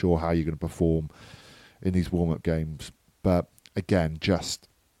quite sure how you're going to perform in these warm-up games. But again, just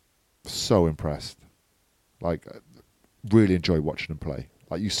so impressed. Like, really enjoy watching them play.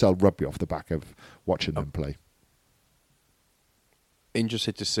 Like, you sell rugby off the back of watching them play.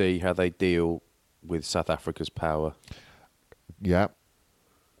 Interested to see how they deal with South Africa's power. Yeah.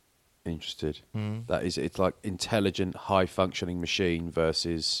 Interested. That is, it's like intelligent, high-functioning machine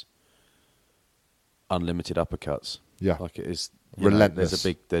versus unlimited uppercuts. Yeah. Like it is relentless.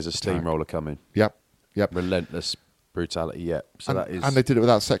 There's a steamroller coming. Yep. Relentless brutality. Yep. So that is. And they did it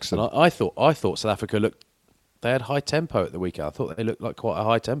without Sexton. And I thought South Africa looked. They had high tempo at the weekend. I thought they looked like quite a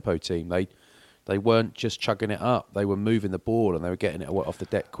high tempo team. They weren't just chugging it up. They were moving the ball and they were getting it off the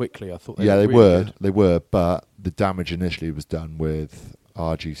deck quickly. I thought they were really good. They were, but the damage initially was done with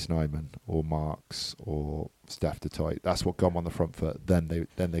RG Snyman or Marks or Steph de Toit. That's what got them on the front foot. Then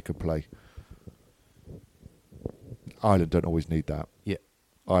they could play. Ireland don't always need that. Yeah.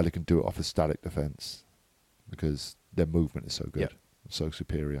 Ireland can do it off a static defence because their movement is so good, so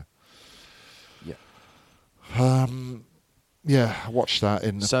superior. Yeah. Yeah, I watched that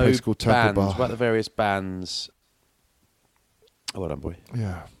in a place called Temple Bar. What about the various bands? Oh, well done, boy.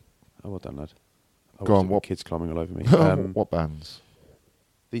 Yeah. Oh, well done, lad. Go on, what kids climbing all over me? what bands?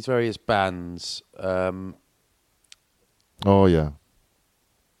 These various bands. Oh yeah.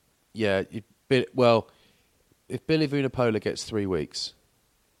 Yeah. If Billy Vunipola gets 3 weeks,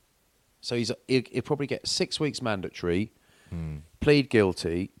 so he'll probably get 6 weeks mandatory, plead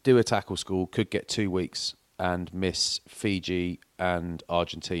guilty, do a tackle school, could get 2 weeks and miss Fiji and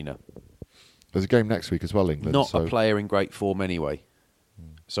Argentina. There's a game next week as well, England. Not a player in great form anyway.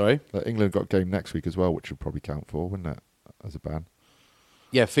 Sorry? England got a game next week as well, which would probably count for, wouldn't it, as a ban?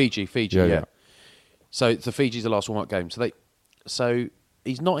 Yeah, Fiji, yeah. So Fiji's the last warm-up game. So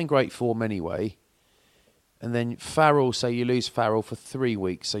he's not in great form anyway. And then Farrell, so you lose Farrell for 3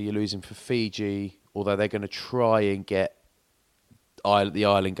 weeks, so you lose him for Fiji, although they're going to try and get the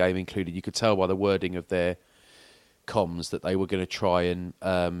Ireland game included. You could tell by the wording of their comms that they were going to try and,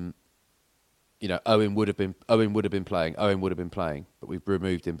 Owen would have been playing, but we've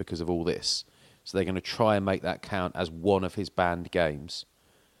removed him because of all this. So they're going to try and make that count as one of his banned games.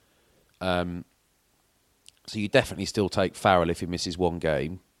 So you definitely still take Farrell if he misses one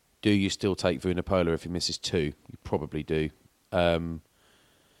game. Do you still take Vunipola if he misses 2? You probably do. It's an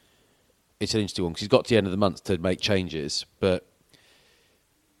interesting one because he's got to the end of the month to make changes, but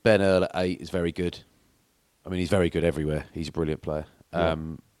Ben Earl at 8 is very good. I mean, he's very good everywhere. He's a brilliant player. Yeah.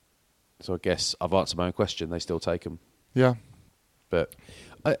 So I guess I've answered my own question. They still take him. Yeah. But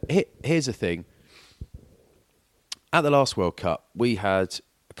here's the thing. At the last World Cup, we had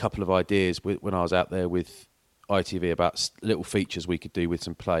a couple of ideas when I was out there with ITV about little features we could do with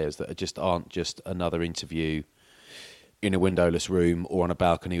some players that aren't just another interview in a windowless room or on a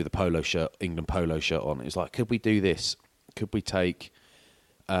balcony with a England polo shirt on. It was like, could we do this? Could we take...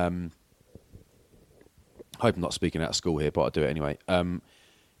 I hope I'm not speaking out of school here, but I'll do it anyway.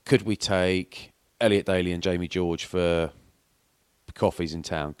 Could we take Elliot Daly and Jamie George for coffees in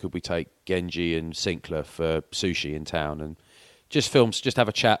town? Could we take Genji and Sinclair for sushi in town? And just have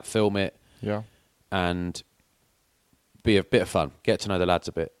a chat, film it, and be a bit of fun. Get to know the lads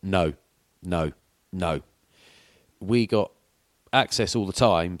a bit. No. We got access all the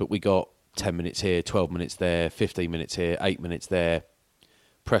time, but we got 10 minutes here, 12 minutes there, 15 minutes here, 8 minutes there.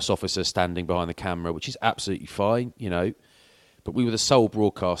 Press officer standing behind the camera, which is absolutely fine, But we were the sole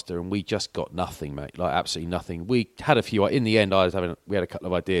broadcaster, and we just got nothing, mate. Like absolutely nothing. We had a few. In the end, we had a couple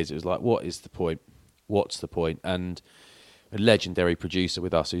of ideas. It was like, what is the point? What's the point? And a legendary producer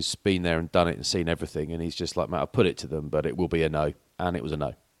with us who's been there and done it and seen everything, and he's just like, mate, I'll put it to them, but it will be a no, and it was a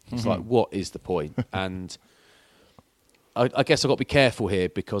no. It's like, what is the point? And I guess I've got to be careful here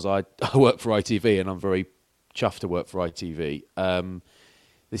because I work for ITV, and I'm very chuffed to work for ITV.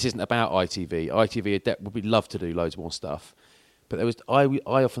 This isn't about ITV. ITV would love to do loads more stuff. But I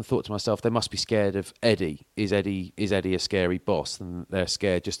often thought to myself, they must be scared of Eddie. Is Eddie a scary boss? And they're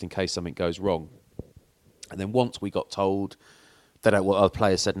scared just in case something goes wrong. And then once we got told that other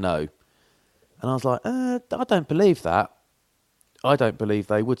players said no, and I was like, I don't believe that. I don't believe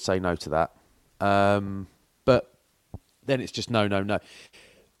they would say no to that. But then it's just no.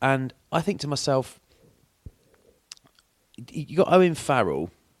 And I think to myself, you got Owen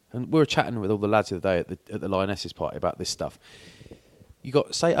Farrell, and we were chatting with all the lads the other day at the Lionesses party about this stuff. You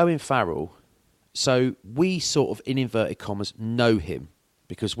got, say, Owen Farrell. So we sort of, in inverted commas, know him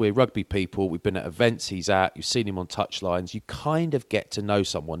because we're rugby people. We've been at events he's at. You've seen him on touchlines. You kind of get to know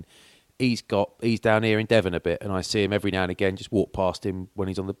someone. He's down here in Devon a bit, and I see him every now and again. Just walk past him when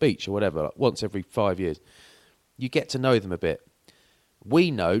he's on the beach or whatever, like once every 5 years. You get to know them a bit.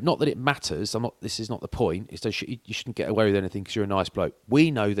 We know, not that it matters. This is not the point. It's that you shouldn't get away with anything because you're a nice bloke. We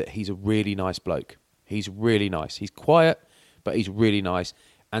know that he's a really nice bloke. He's really nice. He's quiet, but he's really nice.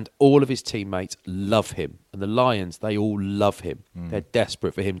 And all of his teammates love him. And the Lions, they all love him. They're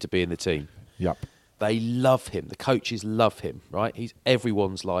desperate for him to be in the team. Yep. They love him. The coaches love him, right? He's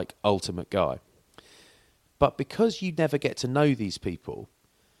everyone's like ultimate guy. But because you never get to know these people,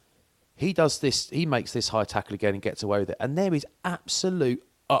 he does this, he makes this high tackle again and gets away with it. And there is absolute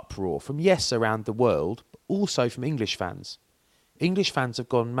uproar from, yes, around the world, but also from English fans. English fans have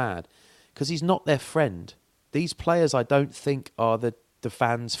gone mad because he's not their friend. These players, I don't think, are the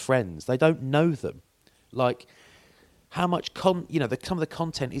fans' friends. They don't know them. Like, how much, some of the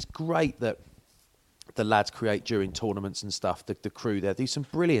content is great that the lads create during tournaments and stuff, the crew there do some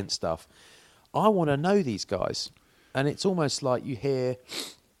brilliant stuff. I want to know these guys. And it's almost like you hear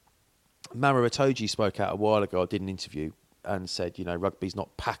Maro Itoje spoke out a while ago. I did an interview and said, rugby's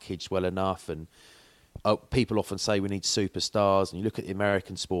not packaged well enough, and people often say we need superstars, and you look at the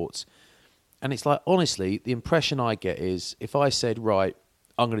American sports and it's like, honestly, the impression I get is if I said, right,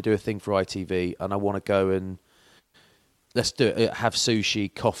 I'm going to do a thing for ITV and I want to go and let's do it, have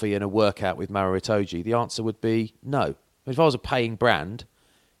sushi, coffee and a workout with Maro Itoje, the answer would be no. If I was a paying brand,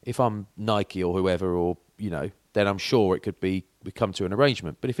 if I'm Nike or whoever, or, then I'm sure we come to an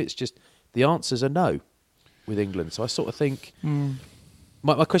arrangement. But if it's just, the answers are no with England. So I sort of think,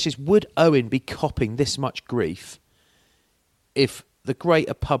 my question is, would Owen be copping this much grief if the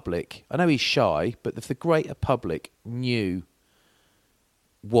greater public, I know he's shy, but if the greater public knew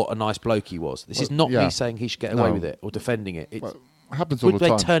what a nice bloke he was. This is not me saying he should get away with it or defending it. It happens all the time.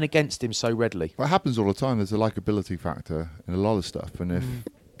 Would they turn against him so readily? Well, it happens all the time. There's a likability factor in a lot of stuff. And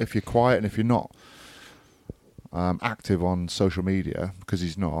if you're quiet and if you're not active on social media, because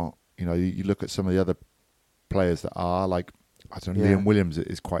he's not, you look at some of the other players that are, like, I don't know, Liam Williams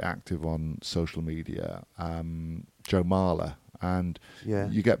is quite active on social media, Joe Marler, and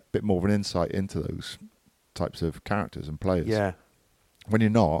you get a bit more of an insight into those types of characters and players. Yeah. When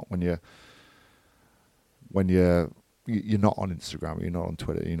you're not, when you're not on Instagram, you're not on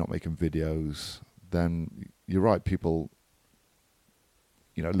Twitter, you're not making videos, then you're right. People,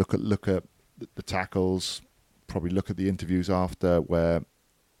 look at the tackles, probably look at the interviews after where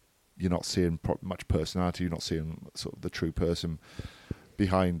you're not seeing much personality, you're not seeing sort of the true person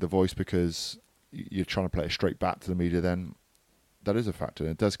behind the voice because you're trying to play it straight back to the media. Then that is a factor.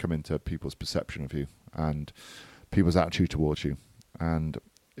 And it does come into people's perception of you and people's attitude towards you. And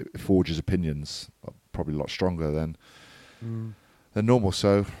it forges opinions probably a lot stronger than normal.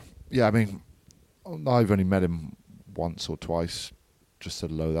 So, yeah, I mean, I've only met him once or twice, just said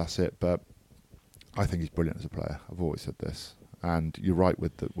hello, that's it. But I think he's brilliant as a player. I've always said this. And you're right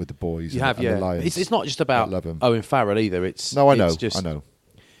with the boys. You have, and the Lions. It's not just about Owen Farrell either. It's no, I know. It's just, I know.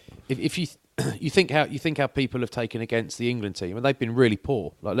 If you think how people have taken against the England team, and they've been really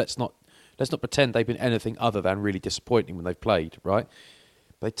poor. Like let's not pretend they've been anything other than really disappointing when they've played, right?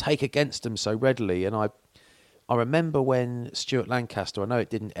 They take against them so readily. And I remember when Stuart Lancaster, I know it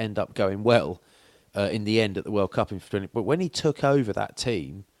didn't end up going well in the end at the World Cup in 20, but when he took over that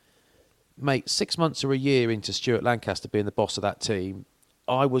team, mate, 6 months or a year into Stuart Lancaster being the boss of that team,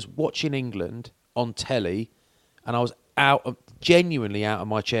 I was watching England on telly and I was genuinely out of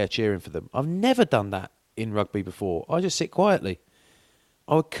my chair cheering for them. I've never done that in rugby before. I just sit quietly.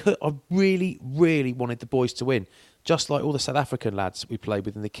 I really, really wanted the boys to win. Just like all the South African lads we played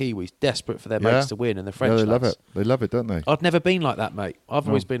with and the Kiwis, desperate for their mates to win, and the French lads. Love it. They love it, don't they? I've never been like that, mate. I've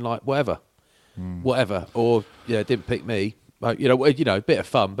always been like, whatever. Or, didn't pick me. A bit of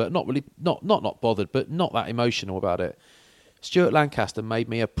fun, but not really, not bothered, but not that emotional about it. Stuart Lancaster made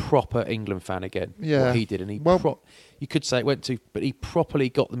me a proper England fan again. Yeah. What he did. And you could say it went to, but he properly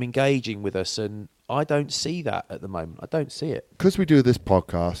got them engaging with us, and I don't see that at the moment. I don't see it. Because we do this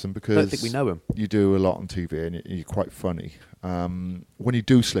podcast and because I don't think we know him. You do a lot on TV and you're quite funny. When you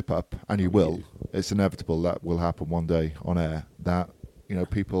do slip up, and you will, it's inevitable that will happen one day on air, that,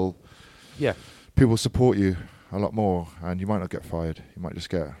 people support you a lot more, and you might not get fired. You might just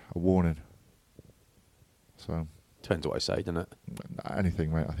get a warning. So depends what I say, doesn't it?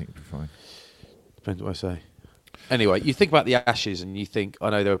 Anything, mate. I think it'll be fine. Depends what I say. Anyway, you think about the Ashes, and you think, I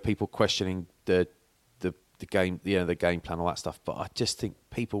know there are people questioning the game, the game plan, all that stuff, but I just think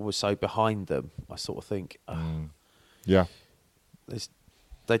people were so behind them. I sort of think, Yeah.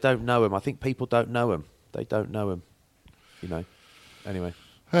 they don't know him. I think people don't know him. They don't know him. Anyway,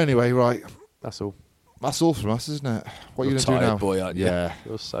 right. That's all. That's all from us, isn't it? What are you You're going to do now? tired, boy, aren't you? Yeah.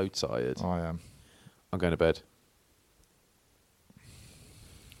 You're so tired. I am. I'm going to bed.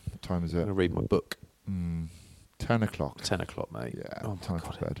 What time is I'm it? going to read my book. 10 o'clock. 10 o'clock, mate. Yeah, Oh, time my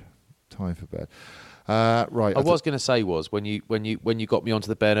for God. bed. Time for bed. Right. I was going to say when you got me onto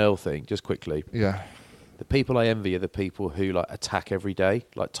the Ben Earl thing, just quickly, Yeah. the people I envy are the people who like attack every day.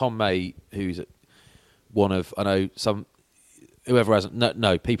 Like Tom May, who's one of, I know some, whoever hasn't,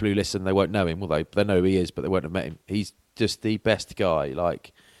 no, people who listen, they won't know him, will they? They know who he is, but they won't have met him. He's just the best guy.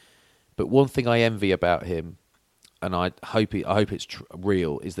 Like, but one thing I envy about him, and I hope it's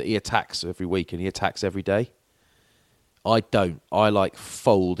real, is that he attacks every week and he attacks every day. I don't. I like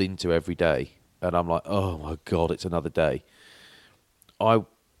fold into every day, and I'm like, oh my God, it's another day.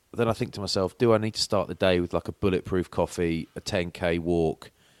 Then I think to myself, do I need to start the day with like a bulletproof coffee, a 10K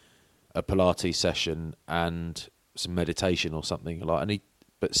walk, a Pilates session, and some meditation or something? Like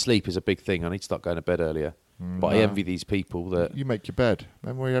but sleep is a big thing. I need to start going to bed earlier. But I envy these people that You make your bed.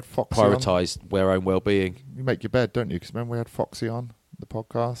 Remember we had Foxy on? prioritise their own well-being. You make your bed, don't you? Because remember we had Foxy on the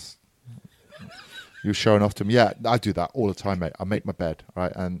podcast? You were showing off to me. Yeah, I do that all the time, mate. I make my bed,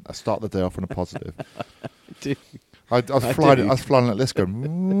 right? And I start the day off on a positive. I was flying like this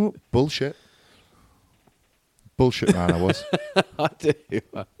going, bullshit. Bullshit man I was. I do.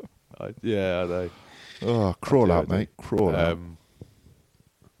 I know. Oh, crawl out, mate. Crawl out.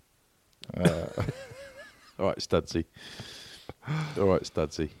 All right, Studsy.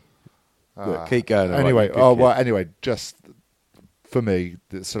 Look, keep going. Anyway, all right, anyway, just for me,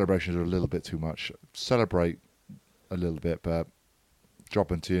 the celebrations are a little bit too much. Celebrate a little bit, but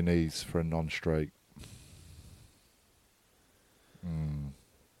drop into your knees for a non-straight.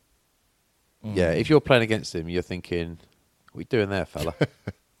 Yeah, if you're playing against him, you're thinking, what are you doing there, fella?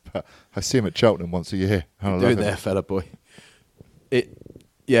 But I see him at Cheltenham once a year. And I What are you love doing him. there, fella boy?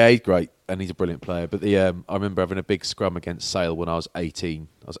 Yeah, he's great, and he's a brilliant player. But I remember having a big scrum against Sale when I was 18.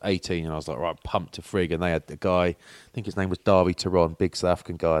 I was 18, and I was like, right, pumped to frig. And they had the guy, I think his name was Darby Taron, big South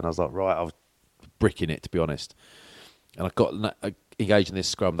African guy. And I was like, right, I was bricking it, to be honest. And I got engaged in this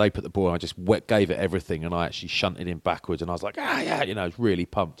scrum. They put the ball, and I just gave it everything, and I actually shunted him backwards. And I was like, yeah, I was really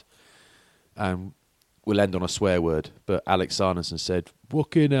pumped. And we'll end on a swear word, but Alex Sarnason said,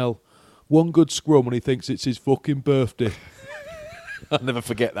 fucking hell, one good scrum and he thinks it's his fucking birthday. I'll never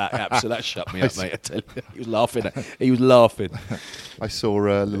forget that. Absolutely, that shut me up, mate. I tell you, he was laughing. I saw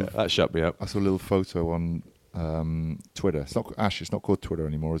a little. That shut me up. I saw a little photo on Twitter. It's not called Twitter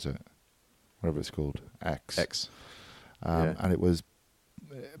anymore, is it? Whatever it's called, X. And it was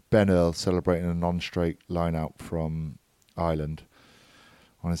Ben Earl celebrating a non-straight line out from Ireland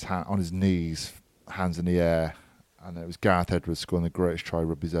on his knees, hands in the air, and it was Gareth Edwards scoring the greatest try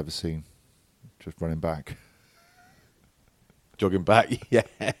rugby's ever seen, just running back. Jogging back, yeah.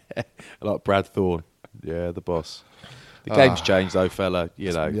 Like Brad Thorne. Yeah, the boss. The game's changed, though, fella.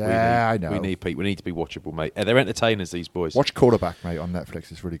 I know. We need people. We need to be watchable, mate. They're entertainers, these boys. Watch Quarterback, mate, on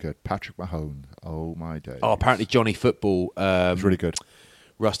Netflix. It's really good. Patrick Mahone. Oh, my days. Oh, apparently Johnny Football. It's really good.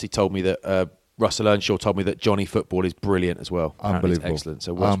 Russell Earnshaw told me that Johnny Football is brilliant as well. Apparently Unbelievable. it's excellent.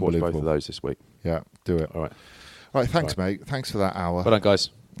 So watch both of those this week. Yeah, do it. All right. All right, thanks, mate. Thanks for that hour. Well done,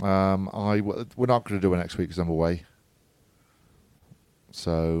 guys. We're not going to do it next week because I'm away.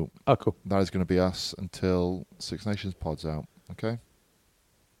 So Cool. that is going to be us until Six Nations pod's out. Okay?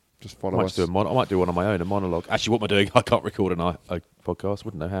 Just follow us. I might do one on my own, a monologue. Actually, what am I doing? I can't record a podcast.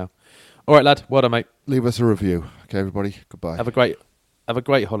 Wouldn't know how. All right, lad. Well done, mate. Leave us a review. Okay, everybody. Goodbye. Have a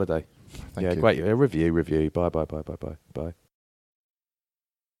great holiday. Thank you. Great. A review. Bye. Bye.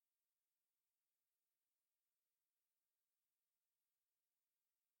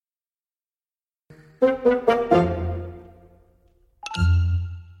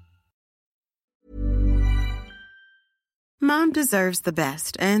 Mom deserves the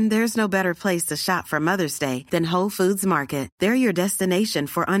best, and there's no better place to shop for Mother's Day than Whole Foods Market. They're your destination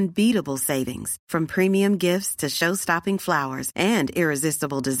for unbeatable savings, from premium gifts to show-stopping flowers and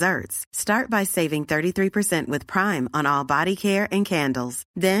irresistible desserts. Start by saving 33% with Prime on all body care and candles.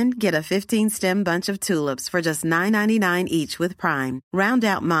 Then get a 15-stem bunch of tulips for just $9.99 each with Prime. Round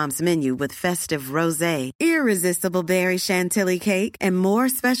out Mom's menu with festive rosé, irresistible berry chantilly cake, and more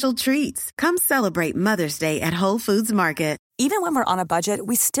special treats. Come celebrate Mother's Day at Whole Foods Market. Even when we're on a budget,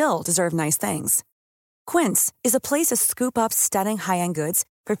 we still deserve nice things. Quince is a place to scoop up stunning high-end goods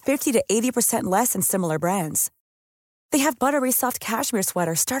for 50 to 80% less than similar brands. They have buttery soft cashmere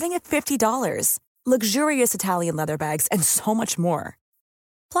sweaters starting at $50, luxurious Italian leather bags, and so much more.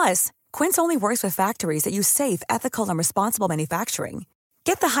 Plus, Quince only works with factories that use safe, ethical, and responsible manufacturing.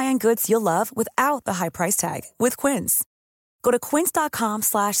 Get the high-end goods you'll love without the high price tag with Quince. Go to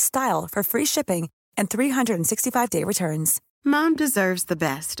quince.com/style for free shipping and 365-day returns. Mom deserves the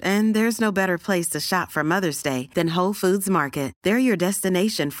best, and there's no better place to shop for Mother's Day than Whole Foods Market. They're your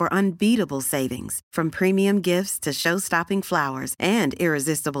destination for unbeatable savings, from premium gifts to show-stopping flowers and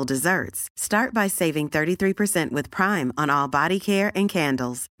irresistible desserts. Start by saving 33% with Prime on all body care and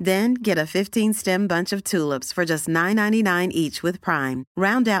candles. Then get a 15-stem bunch of tulips for just $9.99 each with Prime.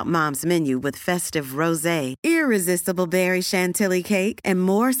 Round out Mom's menu with festive rosé, irresistible berry chantilly cake, and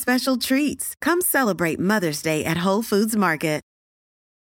more special treats. Come celebrate Mother's Day at Whole Foods Market.